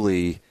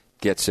truly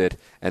gets it,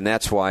 and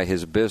that's why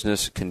his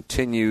business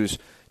continues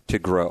to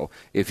grow.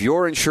 If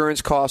your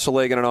insurance costs a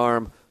leg and an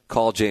arm,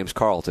 call James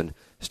Carlton,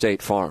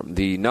 State Farm.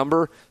 The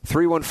number,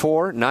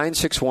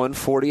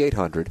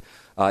 314-961-4800.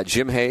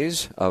 Jim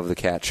Hayes of the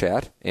Cat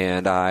Chat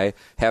and I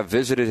have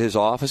visited his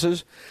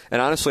offices.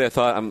 And honestly, I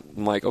thought, I'm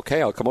like,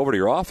 okay, I'll come over to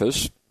your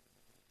office.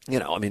 You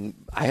know, I mean,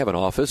 I have an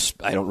office.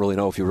 I don't really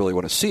know if you really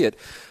want to see it.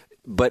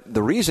 But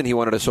the reason he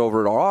wanted us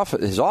over at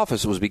his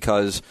office was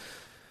because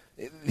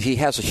he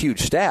has a huge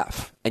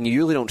staff. And you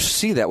usually don't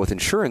see that with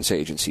insurance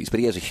agencies.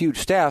 But he has a huge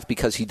staff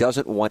because he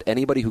doesn't want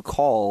anybody who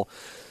calls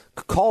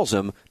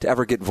him to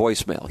ever get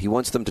voicemail. He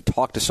wants them to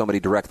talk to somebody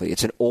directly.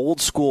 It's an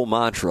old school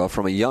mantra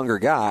from a younger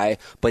guy,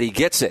 but he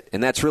gets it,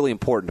 and that's really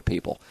important to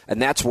people.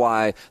 And that's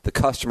why the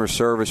customer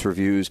service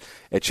reviews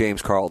at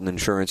James Carlton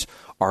Insurance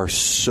are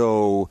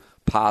so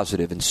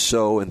positive and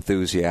so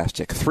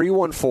enthusiastic.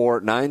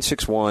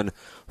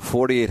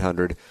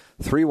 314-961-4800.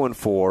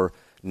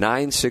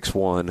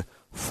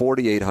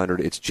 314-961-4800.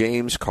 It's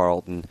James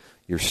Carlton,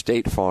 your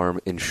State Farm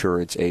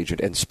insurance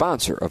agent and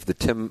sponsor of the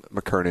Tim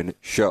McKernan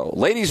Show.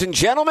 Ladies and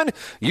gentlemen,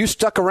 you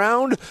stuck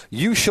around.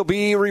 You shall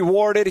be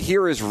rewarded.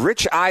 Here is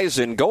Rich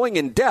Eisen going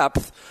in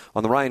depth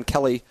on the Ryan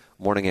Kelly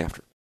Morning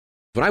After.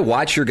 When I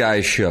watch your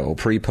guys' show,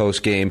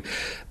 pre-post game,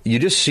 you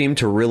just seem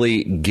to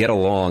really get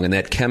along, and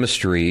that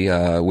chemistry,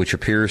 which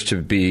appears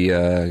to be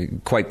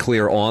quite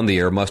clear on the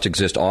air, must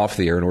exist off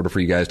the air in order for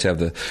you guys to have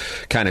the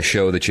kind of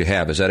show that you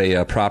have. Is that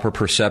a proper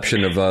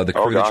perception of the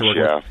crew that you're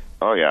working with?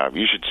 Oh, yeah.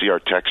 You should see our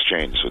text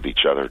chains with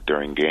each other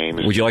during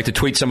games. Would you like to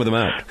tweet some of them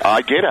out?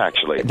 I did,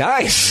 actually.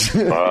 Nice.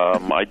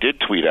 I did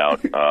tweet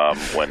out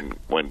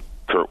when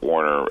Kurt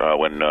Warner,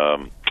 when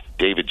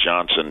David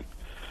Johnson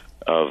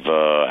of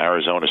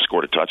Arizona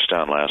scored a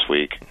touchdown last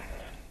week.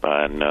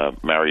 And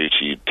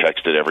Mariucci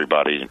texted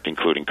everybody,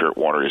 including Kurt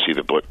Warner, is he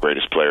the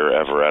greatest player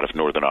ever out of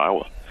Northern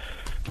Iowa?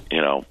 You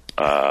know.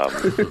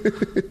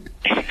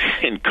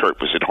 And Kurt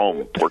was at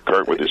home, poor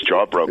Kurt, with his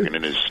jaw broken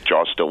and his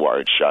jaw still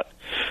wired shut,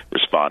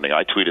 responding.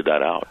 I tweeted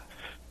that out.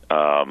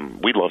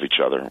 We love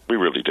each other. We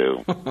really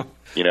do.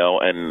 You know,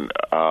 and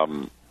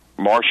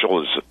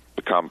Marshall has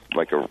become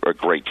like a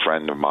great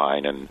friend of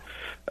mine, and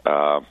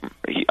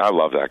I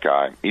love that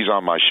guy. He's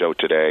on my show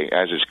today,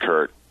 as is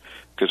Kurt,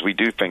 because we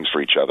do things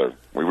for each other.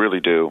 We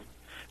really do.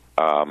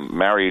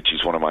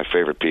 Mariucci's one of my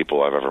favorite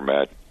people I've ever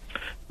met.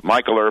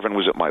 Michael Irvin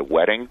was at my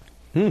wedding.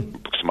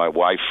 Because my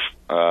wife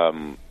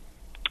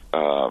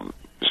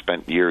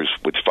spent years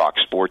with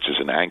Fox Sports as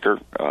an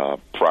anchor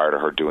prior to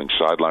her doing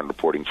sideline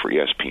reporting for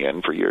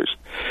ESPN for years.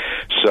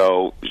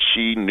 So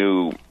she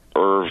knew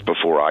Irv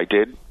before I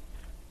did,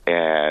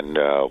 and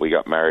we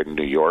got married in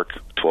New York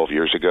 12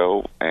 years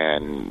ago,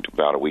 and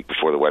about a week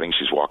before the wedding,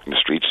 she's walking the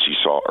streets. She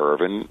saw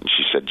Irvin, and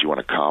she said, do you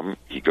want to come?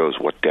 He goes,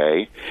 what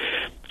day?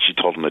 She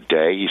told him the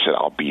day. He said,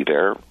 I'll be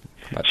there.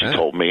 She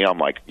told me. I'm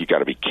like, you got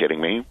to be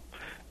kidding me.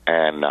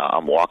 And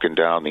I'm walking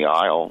down the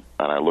aisle,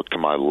 and I look to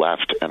my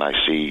left, and I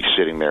see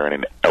sitting there in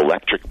an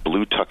electric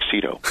blue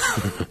tuxedo,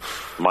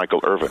 Michael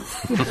Irvin.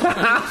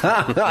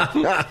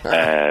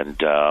 And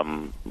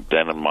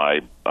then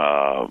my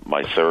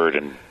third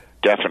and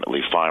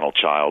definitely final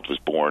child was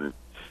born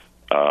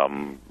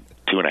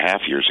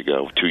 2.5 years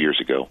ago, 2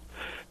 years ago.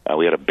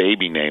 We had a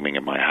baby naming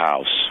in my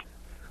house,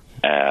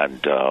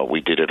 and we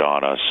did it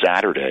on a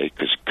Saturday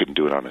because couldn't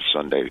do it on a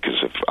Sunday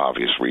because of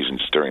obvious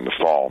reasons during the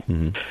fall.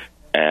 Mm-hmm.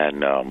 And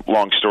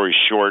long story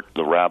short,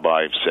 the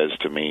rabbi says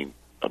to me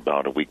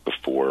about a week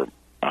before,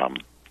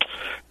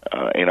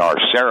 in our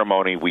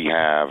ceremony we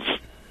have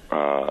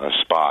a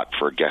spot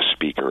for a guest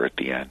speaker at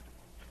the end.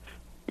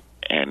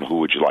 And who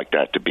would you like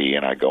that to be?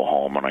 And I go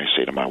home and I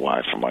say to my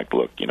wife, I'm like,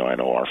 look, you know, I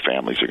know our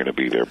families are going to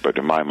be there, but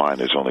in my mind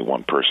there's only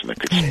one person that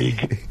could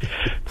speak.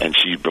 And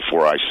she,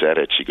 before I said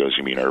it, she goes,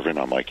 you mean Irvin?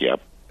 I'm like, yep.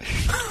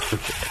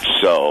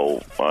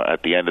 So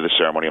at the end of the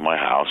ceremony in my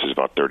house, there's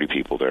about 30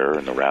 people there,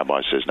 and the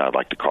rabbi says, now I'd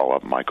like to call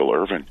up Michael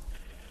Irvin.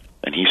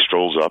 And he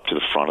strolls up to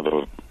the front of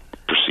the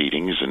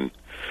proceedings, and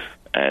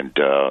And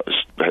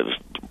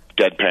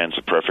deadpan's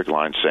the perfect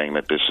line, saying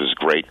that this is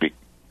great, that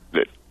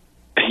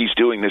he's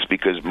doing this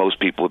because most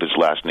people with his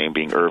last name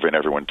being Irvin,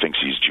 everyone thinks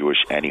he's Jewish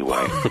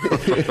anyway.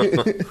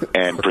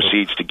 And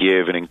proceeds to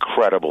give an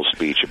incredible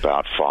speech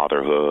about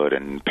fatherhood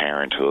and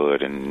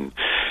parenthood and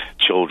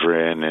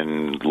children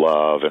and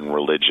love and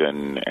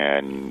religion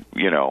and,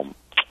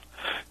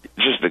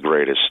 just the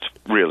greatest,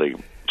 really.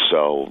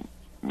 So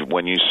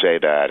when you say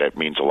that, it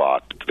means a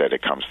lot that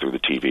it comes through the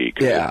TV,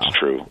 because it's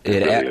true.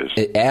 It really is.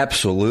 It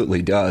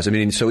absolutely does. I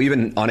mean, so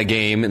even on a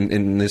game,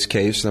 in this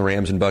case, the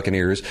Rams and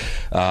Buccaneers,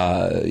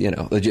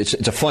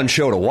 it's a fun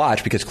show to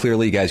watch because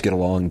clearly you guys get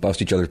along,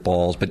 bust each other's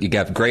balls, but you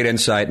have great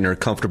insight and are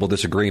comfortable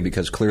disagreeing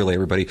because clearly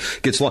everybody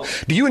gets along.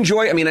 Do you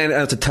enjoy, I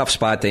know it's a tough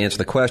spot to answer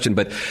the question,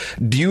 but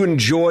do you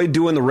enjoy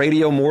doing the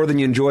radio more than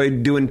you enjoy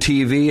doing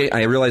TV?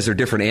 I realize they're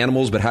different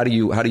animals, but how do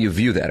you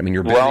view that? I mean,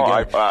 you're busy.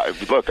 Well,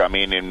 look, I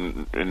mean,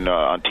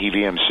 on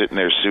TV, I'm sitting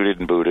there suited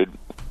and booted,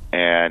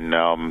 and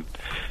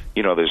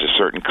there's a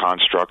certain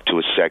construct to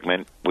a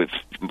segment with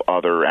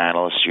other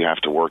analysts you have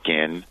to work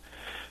in.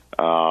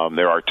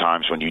 There are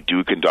times when you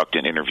do conduct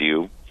an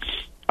interview,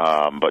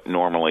 but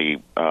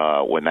normally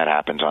when that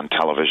happens on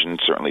television,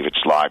 certainly if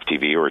it's live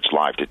TV or it's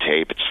live to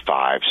tape, it's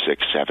 5,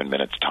 6, 7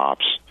 minutes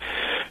tops.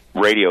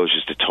 Radio is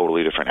just a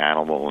totally different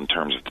animal in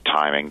terms of the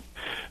timing.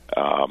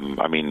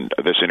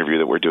 This interview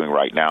that we're doing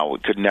right now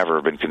could never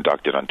have been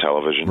conducted on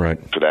television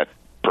for that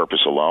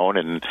purpose alone,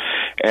 and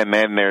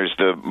then there's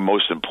the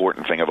most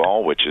important thing of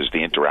all, which is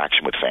the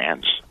interaction with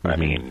fans.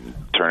 Mm-hmm.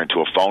 Turn into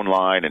a phone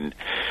line, and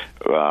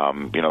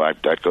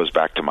that goes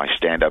back to my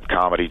stand-up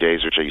comedy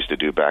days, which I used to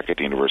do back at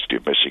the University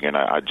of Michigan.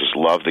 I just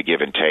love the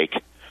give and take.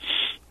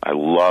 I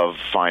love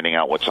finding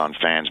out what's on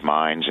fans'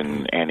 minds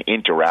and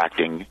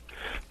interacting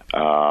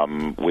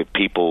with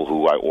people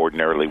who I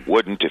ordinarily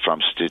wouldn't if I'm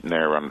sitting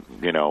there on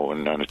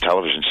a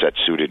television set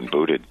suited and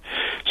booted.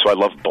 So I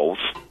love both.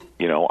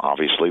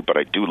 Obviously, but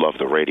I do love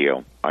the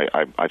radio.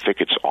 I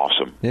think it's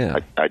awesome. Yeah.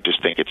 I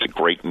just think it's a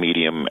great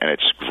medium, and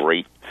it's a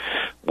great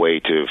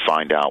way to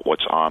find out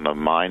what's on the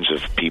minds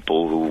of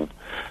people who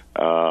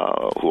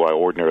I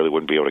ordinarily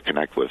wouldn't be able to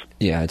connect with.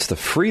 Yeah, it's the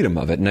freedom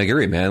of it. And I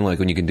agree, man. Like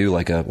when you can do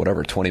like a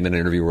 20-minute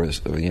interview, or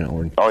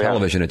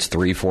television, it's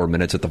 3-4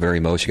 minutes at the very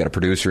most. You got a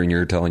producer in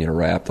your ear telling you to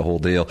rap, the whole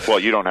deal. Well,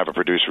 you don't have a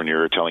producer in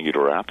your ear telling you to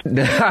rap.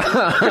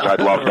 I'd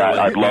love that.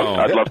 I'd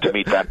love to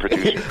meet that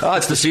producer. Oh,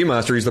 it's the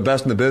Seamaster. He's the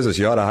best in the business.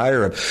 You ought to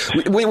hire him.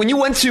 When you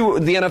went to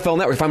the NFL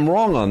Network, if I'm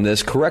wrong on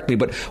this, correct me,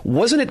 but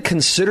wasn't it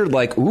considered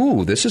like,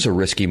 ooh, this is a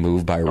risky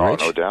move by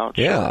Rich? Oh, no doubt.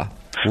 Yeah.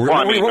 Sure.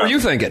 What were you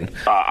thinking?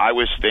 I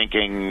was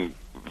thinking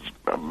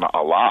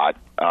a lot.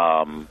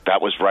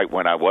 That was right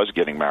when I was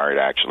getting married,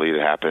 actually. It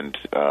happened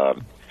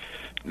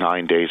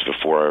 9 days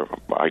before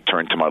I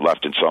turned to my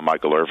left and saw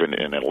Michael Irvin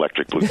in an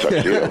electric blue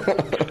tuxedo.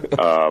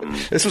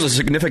 This was a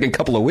significant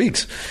couple of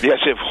weeks. Yes,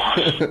 it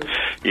was.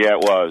 Yeah, it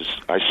was.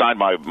 I signed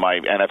my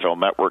NFL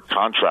Network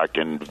contract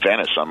in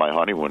Venice on my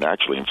honeymoon,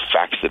 actually, and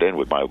faxed it in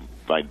with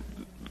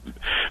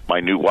my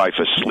new wife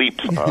asleep,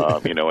 in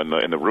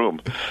the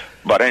room.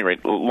 But anyway,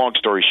 long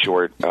story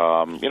short,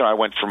 I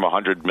went from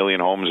 100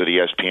 million homes at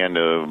ESPN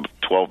to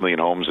 12 million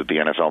homes at the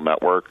NFL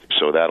Network.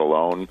 So that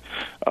alone,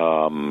 the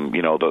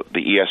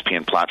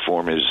ESPN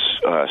platform is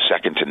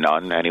second to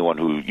none. Anyone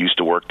who used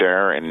to work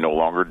there and no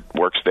longer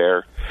works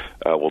there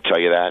will tell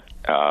you that.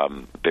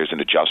 There's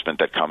an adjustment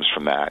that comes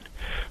from that.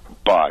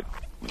 But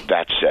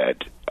that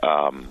said,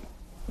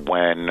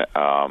 when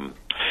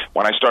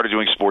I started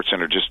doing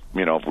SportsCenter, just,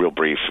 real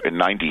brief, in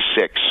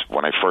 96,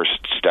 when I first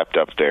stepped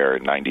up there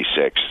in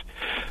 96,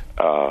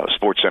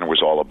 SportsCenter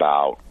was all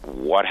about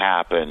what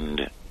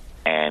happened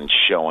and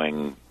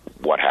showing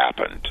what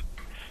happened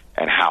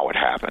and how it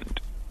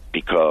happened.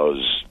 Because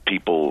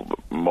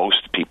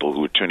most people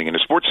who were tuning into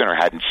SportsCenter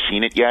hadn't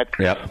seen it yet,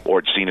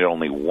 or had seen it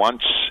only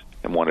once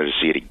and wanted to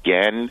see it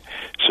again.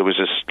 So there was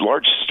this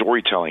large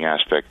storytelling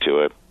aspect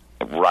to it,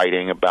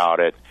 writing about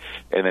it,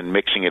 and then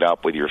mixing it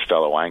up with your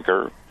fellow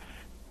anchor.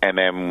 And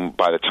then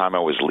by the time I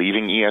was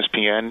leaving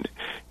ESPN,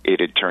 it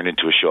had turned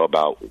into a show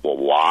about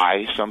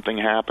why something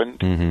happened,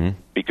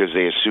 because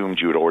they assumed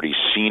you had already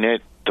seen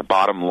it. The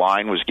bottom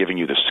line was giving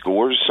you the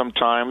scores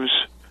sometimes,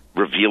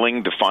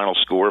 revealing the final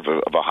score of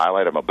a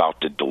highlight I'm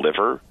about to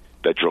deliver.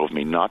 That drove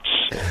me nuts.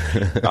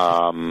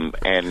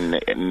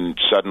 And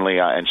suddenly,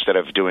 instead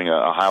of doing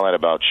a highlight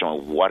about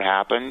showing what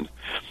happened,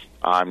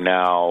 I'm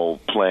now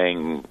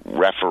playing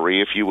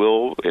referee, if you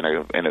will, in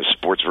a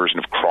sports version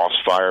of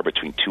Crossfire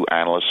between two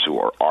analysts who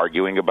are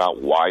arguing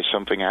about why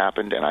something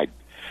happened, and I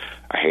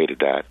hated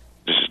that.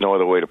 There's just no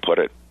other way to put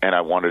it. And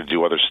I wanted to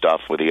do other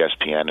stuff with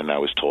ESPN, and I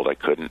was told I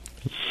couldn't.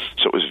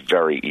 So it was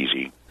very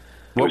easy.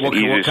 What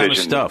kind of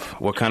stuff?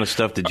 What kind of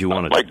stuff did you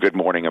want to do? Like Good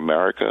Morning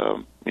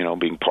America,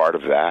 being part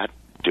of that.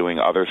 Doing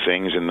other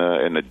things in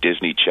the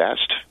Disney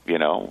chest,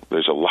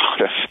 there's a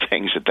lot of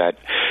things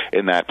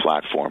in that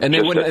platform. And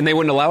they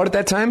wouldn't allow it at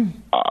that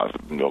time?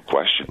 No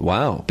question.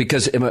 Wow.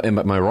 Because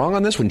am I wrong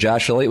on this? When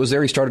Josh Elliott was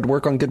there, he started to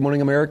work on Good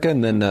Morning America,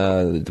 and then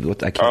I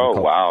can't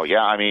recall. Wow,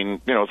 yeah.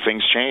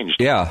 Things changed.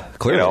 Yeah,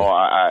 clearly.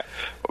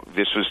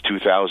 This was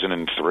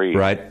 2003.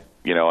 Right.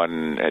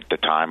 and at the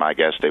time, I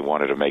guess they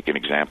wanted to make an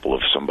example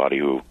of somebody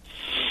who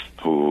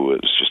was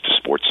just a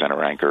Sports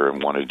Center anchor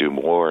and wanted to do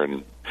more.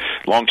 And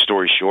long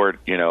story short,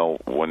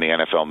 when the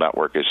NFL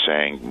Network is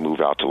saying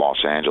move out to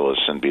Los Angeles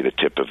and be the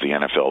tip of the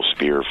NFL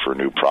spear for a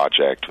new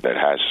project that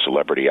has a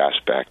celebrity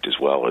aspect as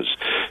well as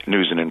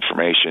news and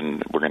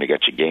information, we're going to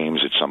get you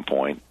games at some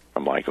point.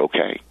 I'm like,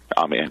 okay,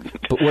 I'm in.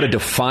 But what a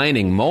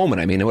defining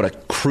moment. I mean, what a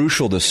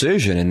crucial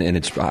decision, and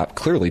it's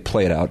clearly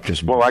played out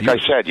just well, like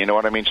beautiful. I said, you know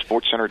what I mean?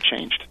 Sports Center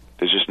changed.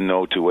 There's just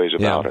no two ways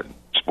about it.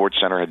 Sports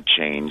Center had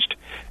changed,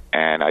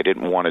 and I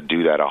didn't want to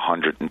do that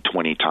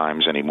 120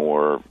 times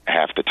anymore.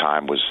 Half the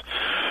time was,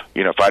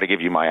 if I had to give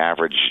you my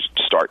average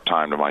start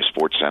time to my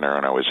Sports Center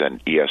and I was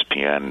at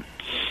ESPN,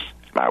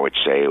 I would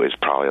say it was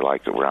probably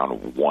like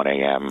around 1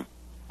 a.m.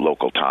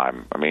 local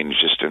time. I mean,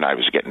 and I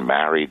was getting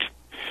married.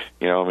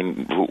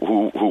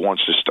 Who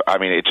wants to start? I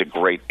mean, it's a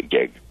great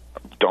gig.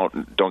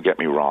 Don't get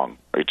me wrong.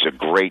 It's a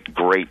great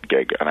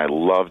gig, and I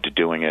loved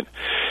doing it.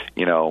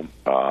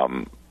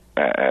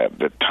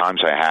 The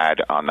times I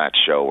had on that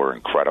show were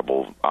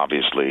incredible.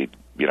 Obviously,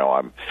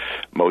 I'm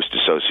most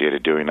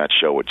associated doing that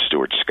show with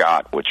Stuart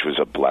Scott, which was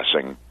a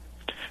blessing.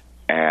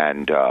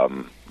 And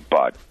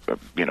but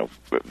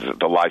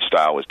the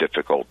lifestyle was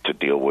difficult to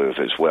deal with,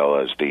 as well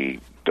as the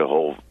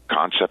whole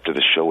concept of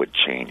the show had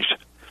changed.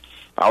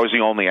 I was the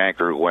only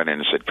anchor who went in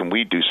and said, can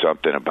we do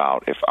something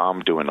about if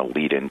I'm doing a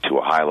lead-in to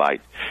a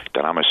highlight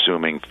that I'm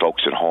assuming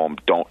folks at home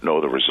don't know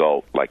the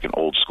result, like an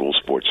old school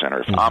Sports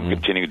Center. If I'm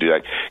continuing to do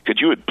that, could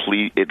you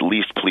at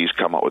least please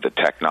come up with a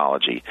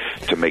technology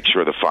to make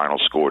sure the final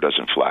score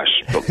doesn't flash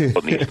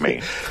beneath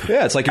me?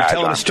 Yeah, it's like you're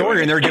telling a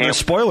story and they're giving a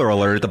spoiler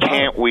alert at the bottom.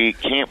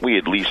 Can't we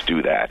at least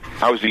do that?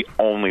 I was the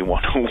only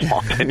one who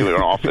walked into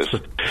an office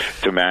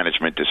to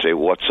management to say,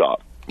 what's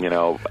up?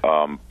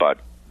 But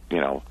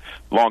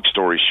long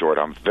story short,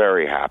 I'm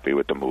very happy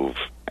with the move.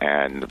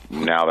 And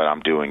now that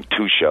I'm doing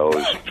 2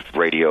 shows,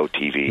 radio,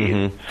 TV,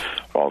 and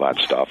all that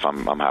stuff,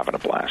 I'm having a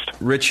blast.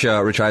 Rich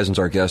Eisen's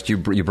our guest. You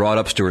brought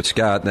up Stuart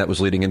Scott, and that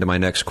was leading into my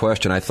next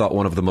question. I thought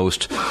one of the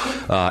most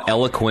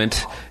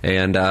eloquent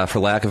and, for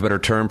lack of a better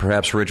term,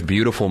 perhaps, Rich,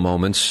 beautiful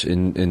moments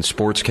in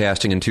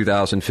sportscasting in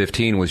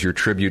 2015 was your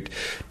tribute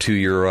to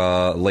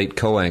your late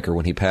co-anchor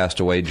when he passed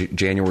away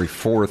January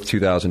 4th,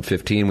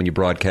 2015, when you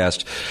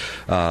broadcast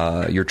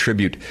your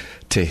tribute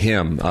to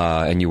him,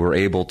 and you were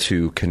able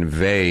to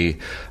convey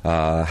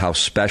how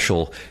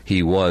special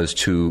he was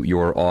to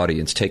your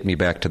audience. Take me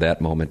back to that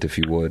moment, if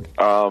you would.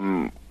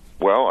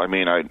 Well, I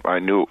mean, I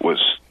knew it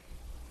was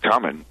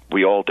coming.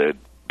 We all did,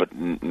 but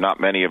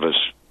not many of us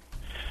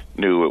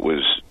knew it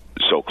was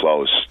so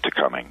close to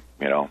coming,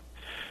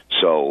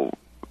 So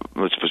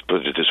let's just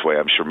put it this way.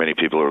 I'm sure many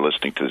people are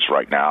listening to this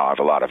right now. I have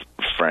a lot of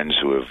friends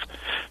who have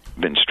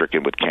been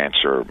stricken with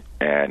cancer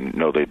and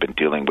know they've been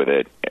dealing with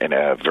it in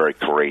a very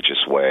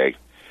courageous way,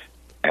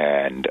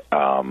 and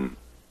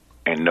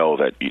know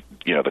that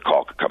the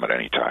call could come at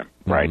any time,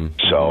 right?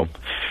 So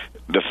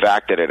the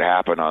fact that it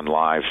happened on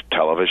live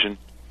television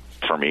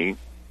for me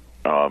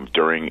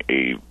during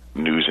a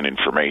news and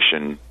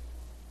information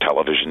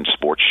television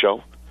sports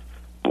show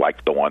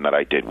like the one that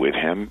I did with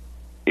him,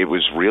 it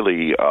was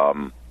really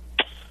the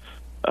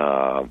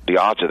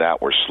odds of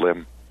that were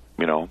slim,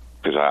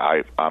 because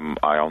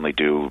I only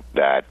do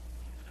that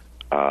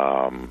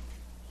on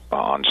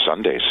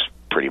Sundays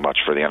pretty much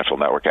for the NFL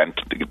Network and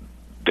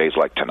days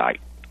like tonight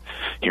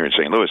here in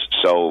St. Louis.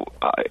 So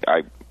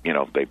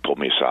they pulled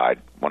me aside.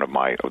 One of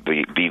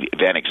the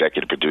then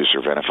executive producer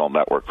of NFL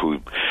Network,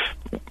 who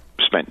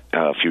spent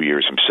a few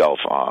years himself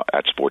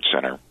at Sports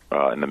Center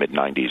in the mid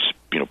 '90s,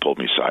 pulled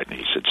me aside and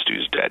he said,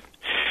 "Stu's dead."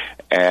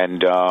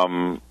 And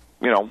I'm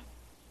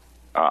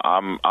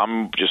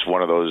just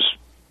one of those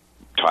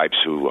types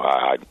who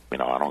I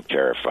don't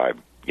care if I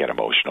get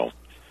emotional.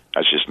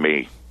 That's just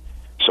me.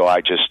 So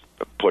I just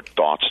put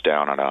thoughts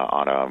down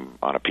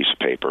on a piece of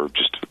paper,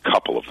 just a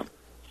couple of them.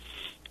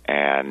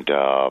 And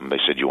they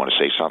said, "You want to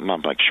say something?"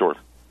 I'm like, "Sure,"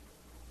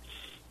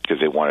 because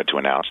they wanted to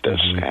announce this,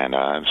 and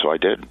so I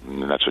did.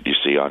 And that's what you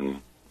see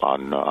on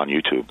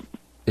YouTube.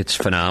 It's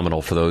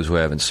phenomenal for those who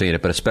haven't seen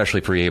it, but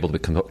especially for you able to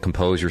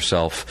compose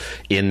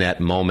yourself in that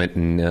moment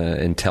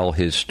and tell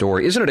his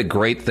story. Isn't it a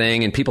great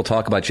thing? And people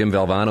talk about Jim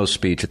Valvano's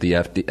speech at the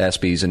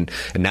ESPYs, and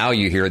now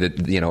you hear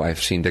that,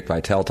 I've seen Dick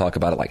Vitale talk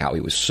about it, like how he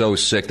was so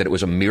sick that it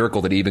was a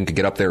miracle that he even could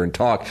get up there and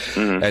talk,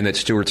 and that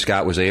Stuart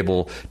Scott was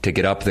able to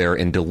get up there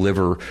and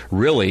deliver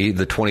really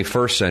the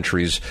 21st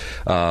century's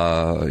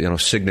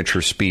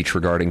signature speech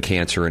regarding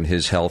cancer and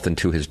his health and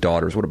to his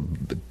daughters. What a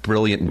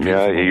brilliant and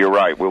beautiful you're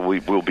right.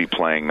 We'll be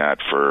playing that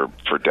for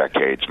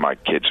decades. My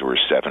kids who are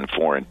 7,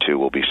 4, and 2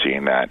 will be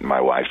seeing that, and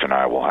my wife and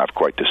I will have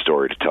quite the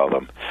story to tell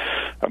them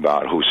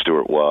about who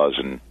Stuart was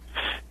and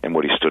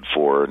what he stood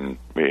for, and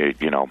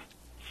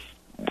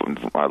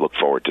I look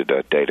forward to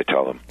that day to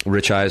tell them.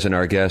 Rich Eisen,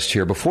 our guest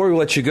here. Before we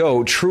let you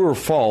go, true or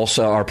false,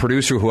 our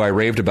producer who I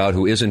raved about,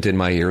 who isn't in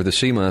my ear, the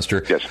Sea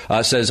Monster,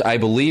 says, "I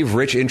believe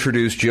Rich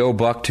introduced Joe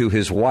Buck to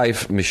his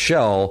wife,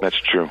 Michelle."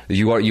 That's true.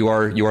 You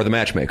are the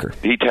matchmaker.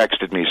 He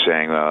texted me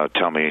saying,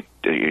 tell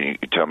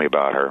me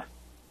about her,"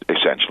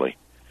 essentially.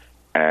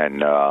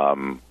 and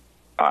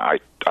I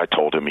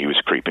told him he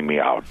was creeping me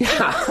out.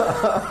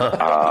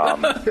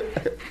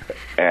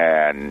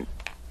 And,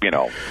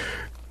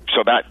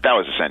 so that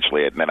was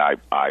essentially it. And then I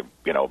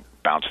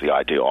bounced the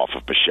idea off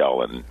of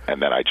Michelle, and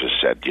then I just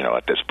said,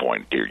 at this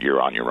point,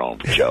 you're on your own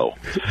with Joe.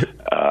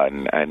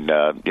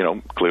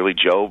 Clearly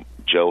Joe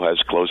has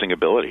closing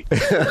ability.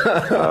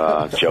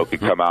 Joe could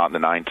come out in the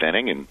ninth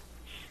inning and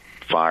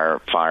fire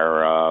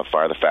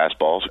the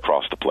fastballs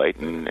across the plate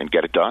and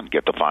get it done,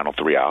 get the final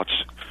 3 outs,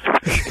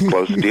 and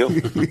close the deal.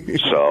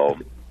 So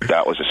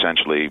that was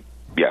essentially,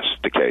 yes,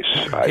 the case.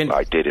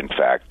 I did, in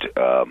fact,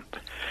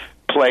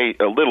 play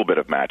a little bit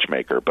of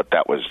matchmaker, but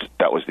that was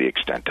the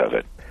extent of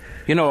it.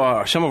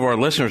 Some of our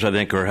listeners, I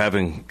think, are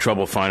having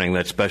trouble finding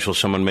that special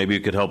someone. Maybe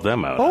you could help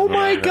them out. Oh,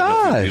 my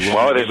gosh.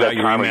 Well, it is that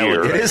time of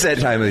year. It is that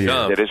time of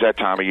year. It is that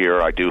time of year.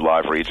 I do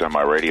live reads on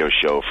my radio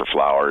show for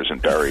flowers and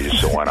berries,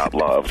 so why not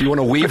love? If you want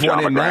to weave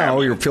one in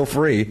now, feel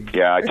free.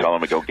 Yeah, I tell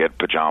them to go get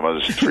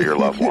pajamas for your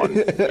loved one.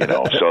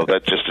 So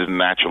that's just a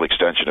natural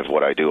extension of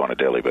what I do on a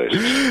daily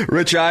basis.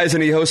 Rich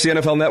Eisen, he hosts the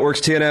NFL Network's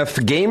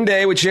TNF Game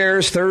Day, which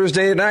airs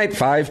Thursday night,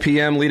 5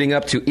 p.m., leading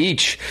up to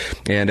each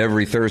and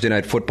every Thursday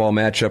night football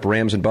matchup,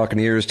 Rams and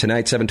Buccaneers.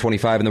 Tonight,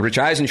 7:25 in the Rich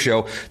Eisen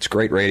Show. It's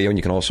great radio, and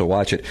you can also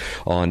watch it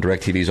on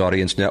DirecTV's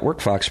Audience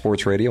Network, Fox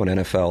Sports Radio, and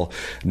NFL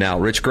Now.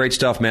 Rich, great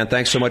stuff, man.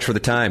 Thanks so much for the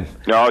time.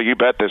 No, you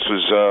bet. This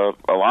was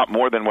a lot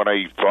more than what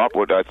I thought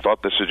would. I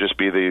thought this would just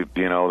be the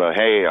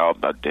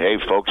hey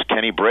folks,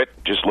 Kenny Britt,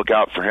 just look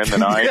out for him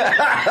tonight.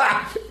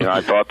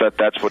 I thought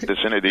that's what this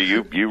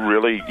interview. You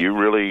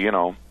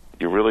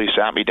really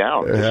sat me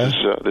down.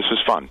 This is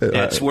fun.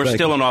 We're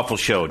still an awful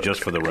show,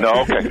 just for the record.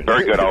 No, okay,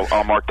 very good.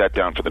 I'll mark that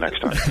down for the next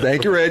time.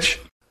 Thank you, Rich.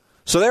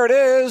 So there it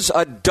is,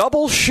 a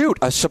double shoot,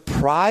 a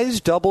surprise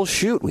double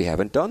shoot. We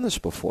haven't done this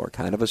before.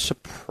 Kind of a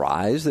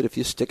surprise that if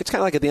you stick, it's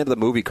kind of like at the end of the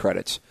movie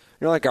credits.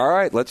 You're like, all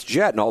right, let's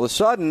jet. And all of a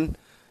sudden,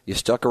 you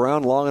stuck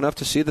around long enough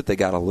to see that they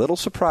got a little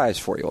surprise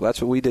for you. Well,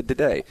 that's what we did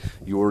today.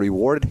 You were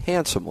rewarded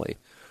handsomely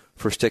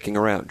for sticking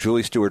around.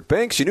 Julie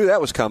Stewart-Banks, you knew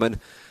that was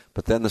coming.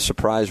 But then the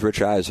surprise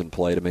Rich Eisen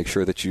play to make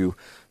sure that you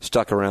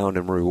stuck around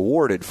and were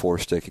rewarded for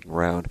sticking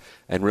around,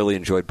 and really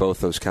enjoyed both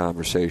those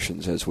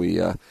conversations as we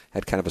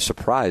had kind of a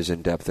surprise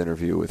in-depth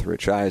interview with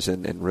Rich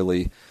Eisen, and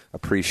really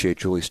appreciate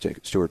Julie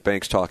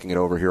Stewart-Banks talking it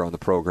over here on the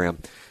program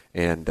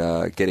and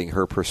getting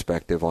her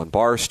perspective on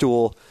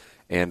Barstool,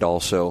 and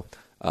also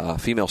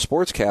female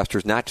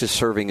sportscasters not just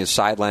serving as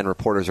sideline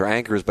reporters or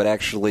anchors, but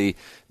actually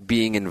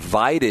being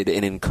invited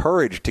and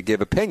encouraged to give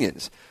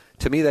opinions.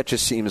 To me, that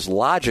just seems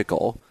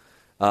logical.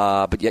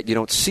 But yet you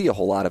don't see a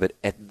whole lot of it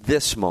at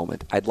this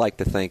moment. I'd like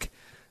to think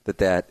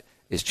that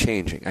is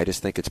changing. I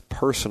just think it's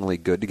personally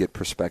good to get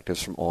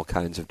perspectives from all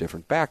kinds of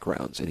different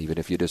backgrounds. And even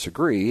if you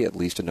disagree, at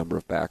least a number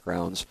of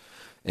backgrounds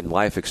and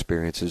life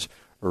experiences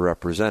are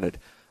represented.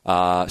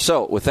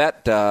 So with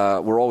that,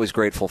 we're always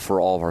grateful for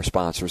all of our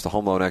sponsors,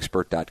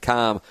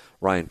 thehomeloanexpert.com,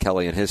 Ryan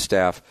Kelly and his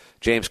staff,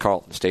 James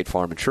Carlton, State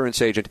Farm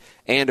Insurance Agent,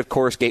 and, of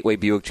course, Gateway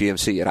Buick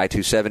GMC at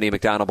I-270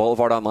 McDonald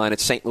Boulevard, online at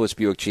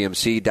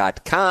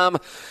stlouisbuickgmc.com.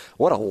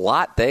 What a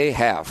lot they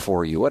have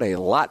for you. What a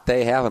lot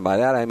they have. And by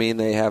that, I mean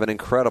they have an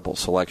incredible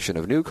selection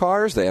of new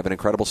cars. They have an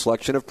incredible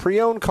selection of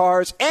pre-owned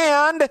cars.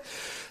 And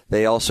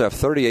they also have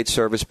 38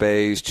 service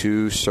bays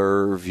to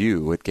serve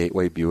you at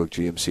Gateway Buick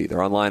GMC.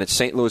 They're online at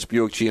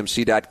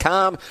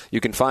stlouisbuickgmc.com.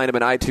 You can find them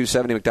at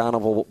I-270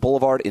 McDonald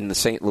Boulevard in the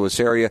St. Louis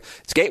area.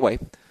 It's Gateway,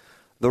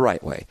 the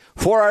right way.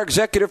 For our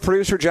executive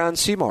producer, John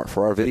Seymour,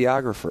 for our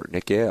videographer,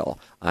 Nick Yale,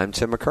 I'm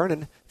Tim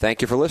McKernan.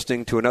 Thank you for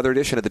listening to another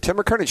edition of the Tim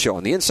McKernan Show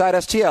on the Inside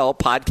STL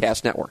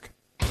Podcast Network.